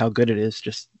conclusion or how good it is,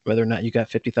 just whether or not you got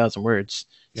 50,000 words.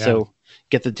 Yeah. So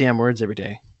get the damn words every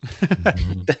day.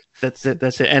 That's it.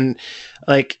 And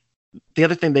the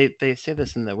other thing, they say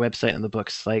this in the website and the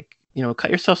books, cut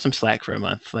yourself some slack for a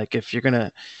month. Like if you're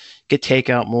gonna get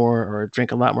takeout more or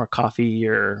drink a lot more coffee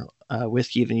or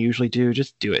whiskey than you usually do,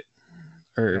 just do it.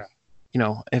 Or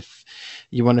if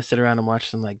you want to sit around and watch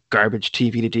some garbage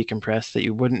TV to decompress that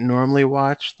you wouldn't normally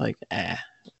watch,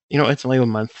 it's only a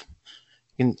month.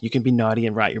 You can be naughty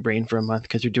and rot your brain for a month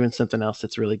because you're doing something else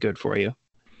that's really good for you.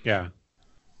 Yeah.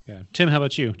 Tim, how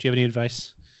about you? Do you have any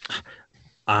advice?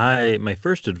 My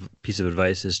first piece of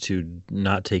advice is to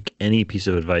not take any piece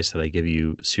of advice that I give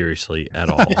you seriously at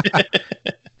all.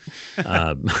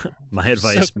 My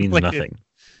advice means nothing.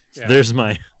 So there's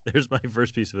my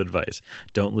first piece of advice.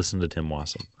 Don't listen to Tim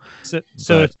Wassum.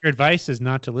 So if your advice is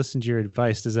not to listen to your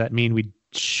advice, does that mean we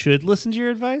should listen to your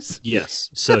advice? Yes.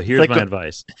 So here's my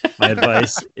advice. My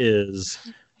advice is,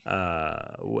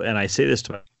 and I say this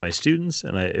to my students,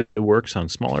 and it works on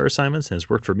smaller assignments, and it's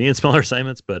worked for me in smaller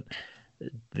assignments, but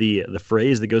the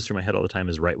phrase that goes through my head all the time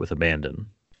is write with abandon.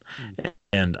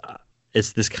 And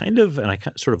it's this kind of, and I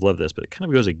sort of love this, but it kind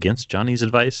of goes against Johnny's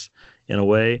advice in a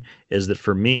way, is that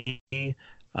for me,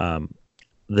 the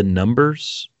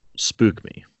numbers spook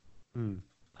me.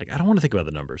 I don't want to think about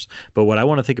the numbers, but what I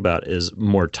want to think about is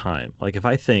more time. Like if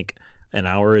I think an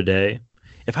hour a day,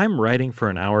 if I'm writing for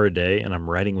an hour a day and I'm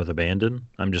writing with abandon,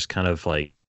 I'm just kind of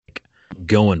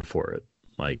going for it.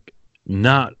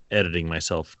 Not editing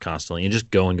myself constantly and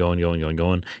just going.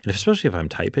 And especially if I'm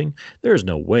typing, there's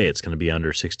no way it's going to be under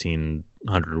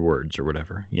 1,600 words or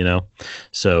whatever,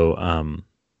 So,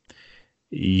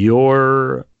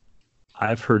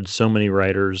 I've heard so many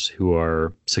writers who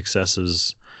are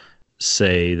successes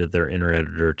say that their inner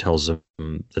editor tells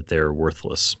them that they're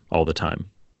worthless all the time,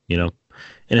 And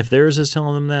if theirs is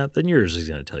telling them that, then yours is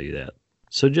going to tell you that.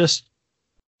 So just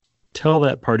tell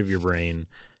that part of your brain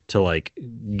to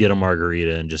get a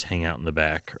margarita and just hang out in the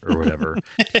back or whatever,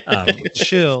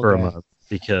 chill for a month,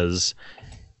 because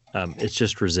it's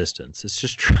just resistance. It's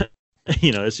just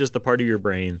it's just the part of your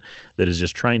brain that is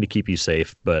just trying to keep you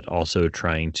safe, but also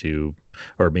trying to,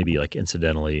 or maybe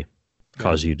incidentally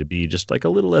cause you to be just a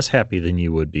little less happy than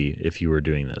you would be if you were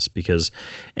doing this. Because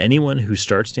anyone who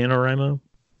starts NaNoWriMo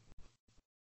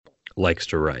likes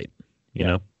to write, you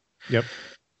know? Yep.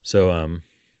 So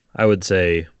I would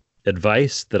say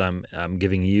advice that I'm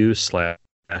giving you /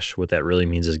 what that really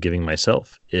means is giving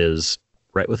myself is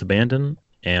write with abandon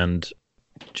and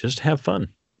just have fun.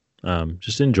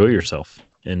 Just enjoy yourself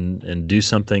and do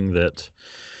something that,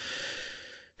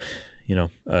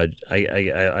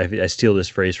 I steal this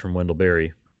phrase from Wendell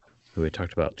Berry, who we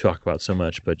talk about so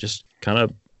much, but just kind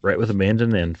of write with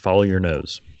abandon and follow your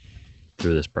nose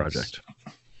through this project.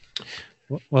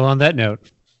 Well, on that note,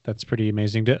 That's pretty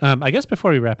amazing. I guess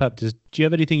before we wrap up, do you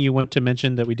have anything you want to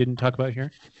mention that we didn't talk about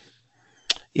here?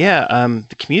 Yeah,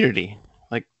 the community.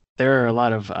 Like there are a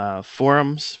lot of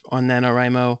forums on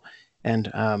NaNoWriMo, and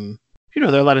there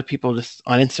are a lot of people just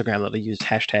on Instagram that use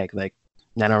hashtag like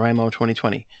NaNoWriMo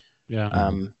 2020. Yeah.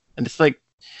 And it's like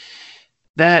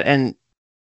that, and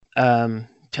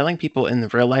telling people in the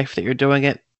real life that you're doing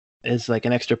it is like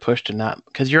an extra push to not,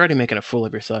 because you're already making a fool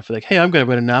of yourself. You're like, hey, I'm going to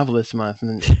write a novel this month,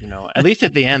 and then at least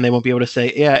at the end they won't be able to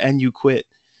say, yeah, and you quit.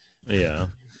 Yeah.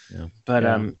 But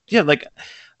like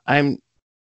I'm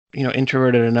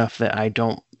introverted enough that I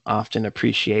don't often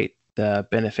appreciate the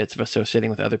benefits of associating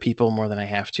with other people more than I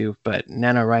have to. But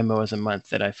NaNoWriMo is a month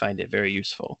that I find it very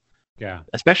useful. Yeah,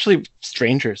 especially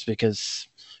strangers, because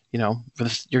you're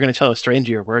going to tell a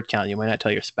stranger your word count. You might not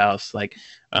tell your spouse, like,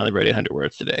 I only wrote 800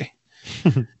 words today.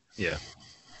 Yeah.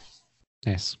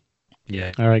 Nice.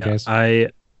 Yeah. All right, guys. I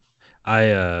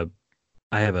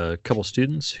have a couple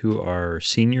students who are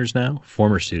seniors now,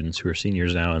 former students who are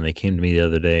seniors now, and they came to me the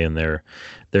other day, and they're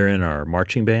in our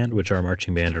marching band, which our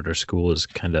marching band at our school is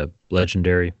kind of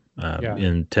legendary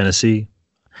in Tennessee.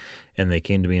 And they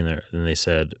came to me and they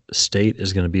said, state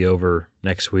is going to be over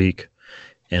next week,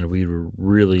 and we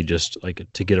really just like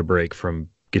to get a break from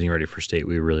getting ready for state.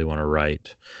 We really want to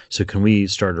write. So can we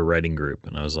start a writing group?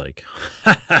 And I was like,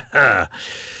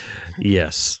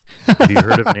 yes. Have you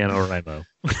heard of NaNoWriMo?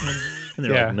 And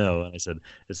they're like, no. And I said,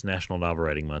 it's National Novel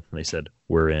Writing Month. And they said,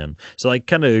 we're in. So I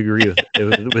kind of agree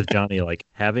with Johnny, like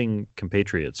having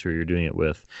compatriots who you're doing it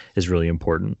with is really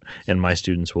important. And my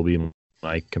students will be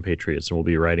my compatriots, and we'll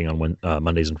be writing on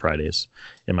Mondays and Fridays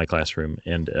in my classroom.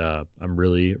 And I'm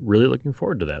really, really looking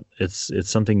forward to that. It's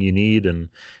something you need. And,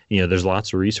 there's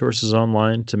lots of resources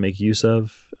online to make use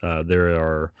of.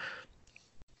 There's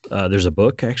a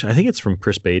book, actually. I think it's from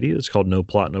Chris Beatty. It's called No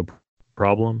Plot, No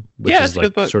Problem, which is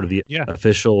like sort of the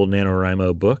official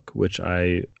NaNoWriMo book, which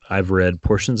I've read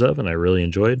portions of and I really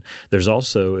enjoyed. There's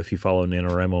also, if you follow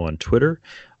NaNoWriMo on Twitter,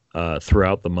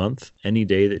 throughout the month, any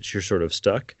day that you're sort of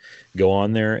stuck, go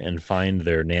on there and find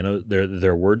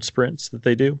their word sprints that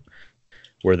they do,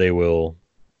 where they will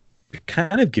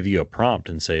kind of give you a prompt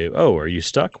and say, oh, are you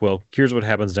stuck? Well, here's what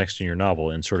happens next in your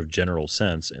novel in sort of general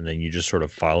sense. And then you just sort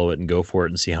of follow it and go for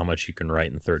it and see how much you can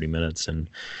write in 30 minutes. And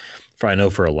I know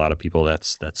for a lot of people,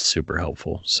 that's super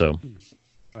helpful. So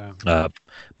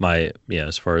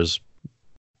as far as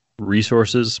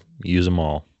resources, use them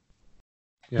all.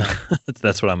 Yeah,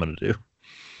 that's what I'm going to do.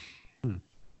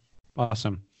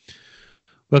 Awesome.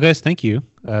 Well, guys, thank you.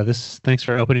 Thanks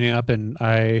for opening it up, and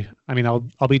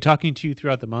I'll be talking to you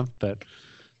throughout the month. But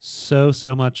so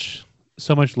much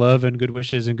love and good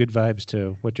wishes and good vibes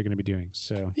to what you're going to be doing.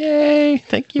 So yay!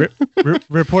 Thank you.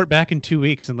 Report back in 2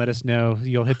 weeks and let us know.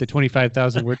 You'll hit the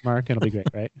 25,000 word mark, and it'll be great,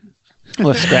 right?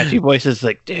 Well, scratchy voice is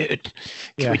like, dude,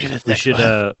 can we do this? We should.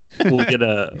 We'll get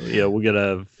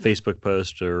a Facebook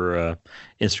post or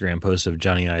Instagram post of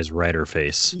Johnny and I's writer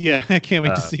face. Yeah, I can't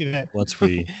wait to see that. Once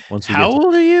we How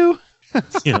old are you?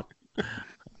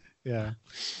 Yeah,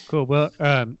 cool. Well,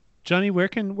 Johnny, where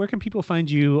can people find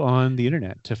you on the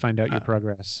internet to find out your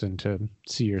progress and to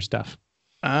see your stuff?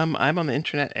 I'm on the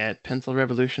internet at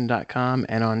pencilrevolution.com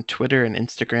and on Twitter and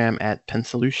Instagram at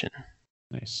Pensolution.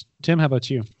 Nice. Tim, how about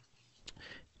you?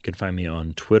 You can find me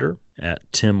on Twitter at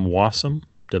Tim Wasem,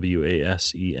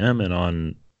 WASEM, and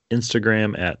on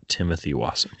Instagram at Timothy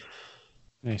Wasem.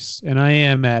 Nice. And I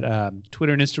am at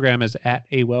Twitter and Instagram as at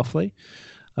awelfley.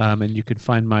 And you can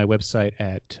find my website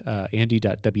at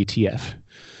andy.wtf.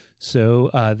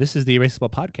 So this is the Erasable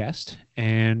Podcast,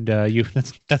 and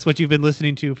that's what you've been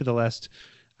listening to for the last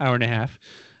hour and a half.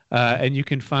 And you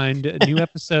can find new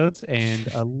episodes and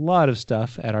a lot of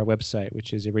stuff at our website,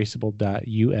 which is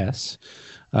erasable.us.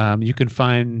 You can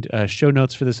find show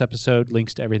notes for this episode,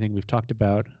 links to everything we've talked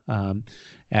about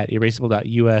at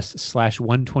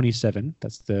erasable.us/127.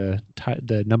 That's the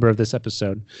number of this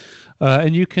episode.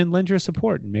 And you can lend your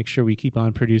support and make sure we keep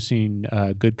on producing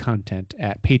good content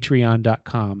at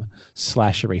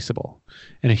patreon.com/erasable.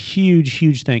 And a huge,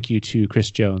 huge thank you to Chris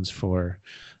Jones for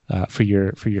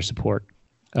your support.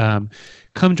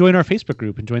 Come join our Facebook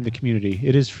group and join the community.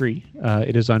 It is free.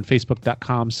 It is on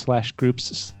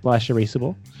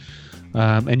facebook.com/groups/erasable.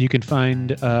 And you can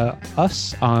find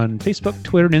us on Facebook,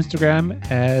 Twitter, and Instagram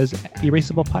as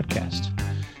Erasable Podcast.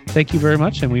 Thank you very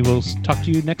much, and we will talk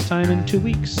to you next time in 2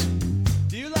 weeks.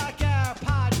 Do you like our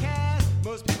podcast?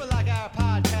 Most people like our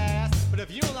podcast. But if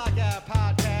you don't like our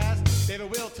podcast, baby,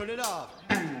 we'll turn it off.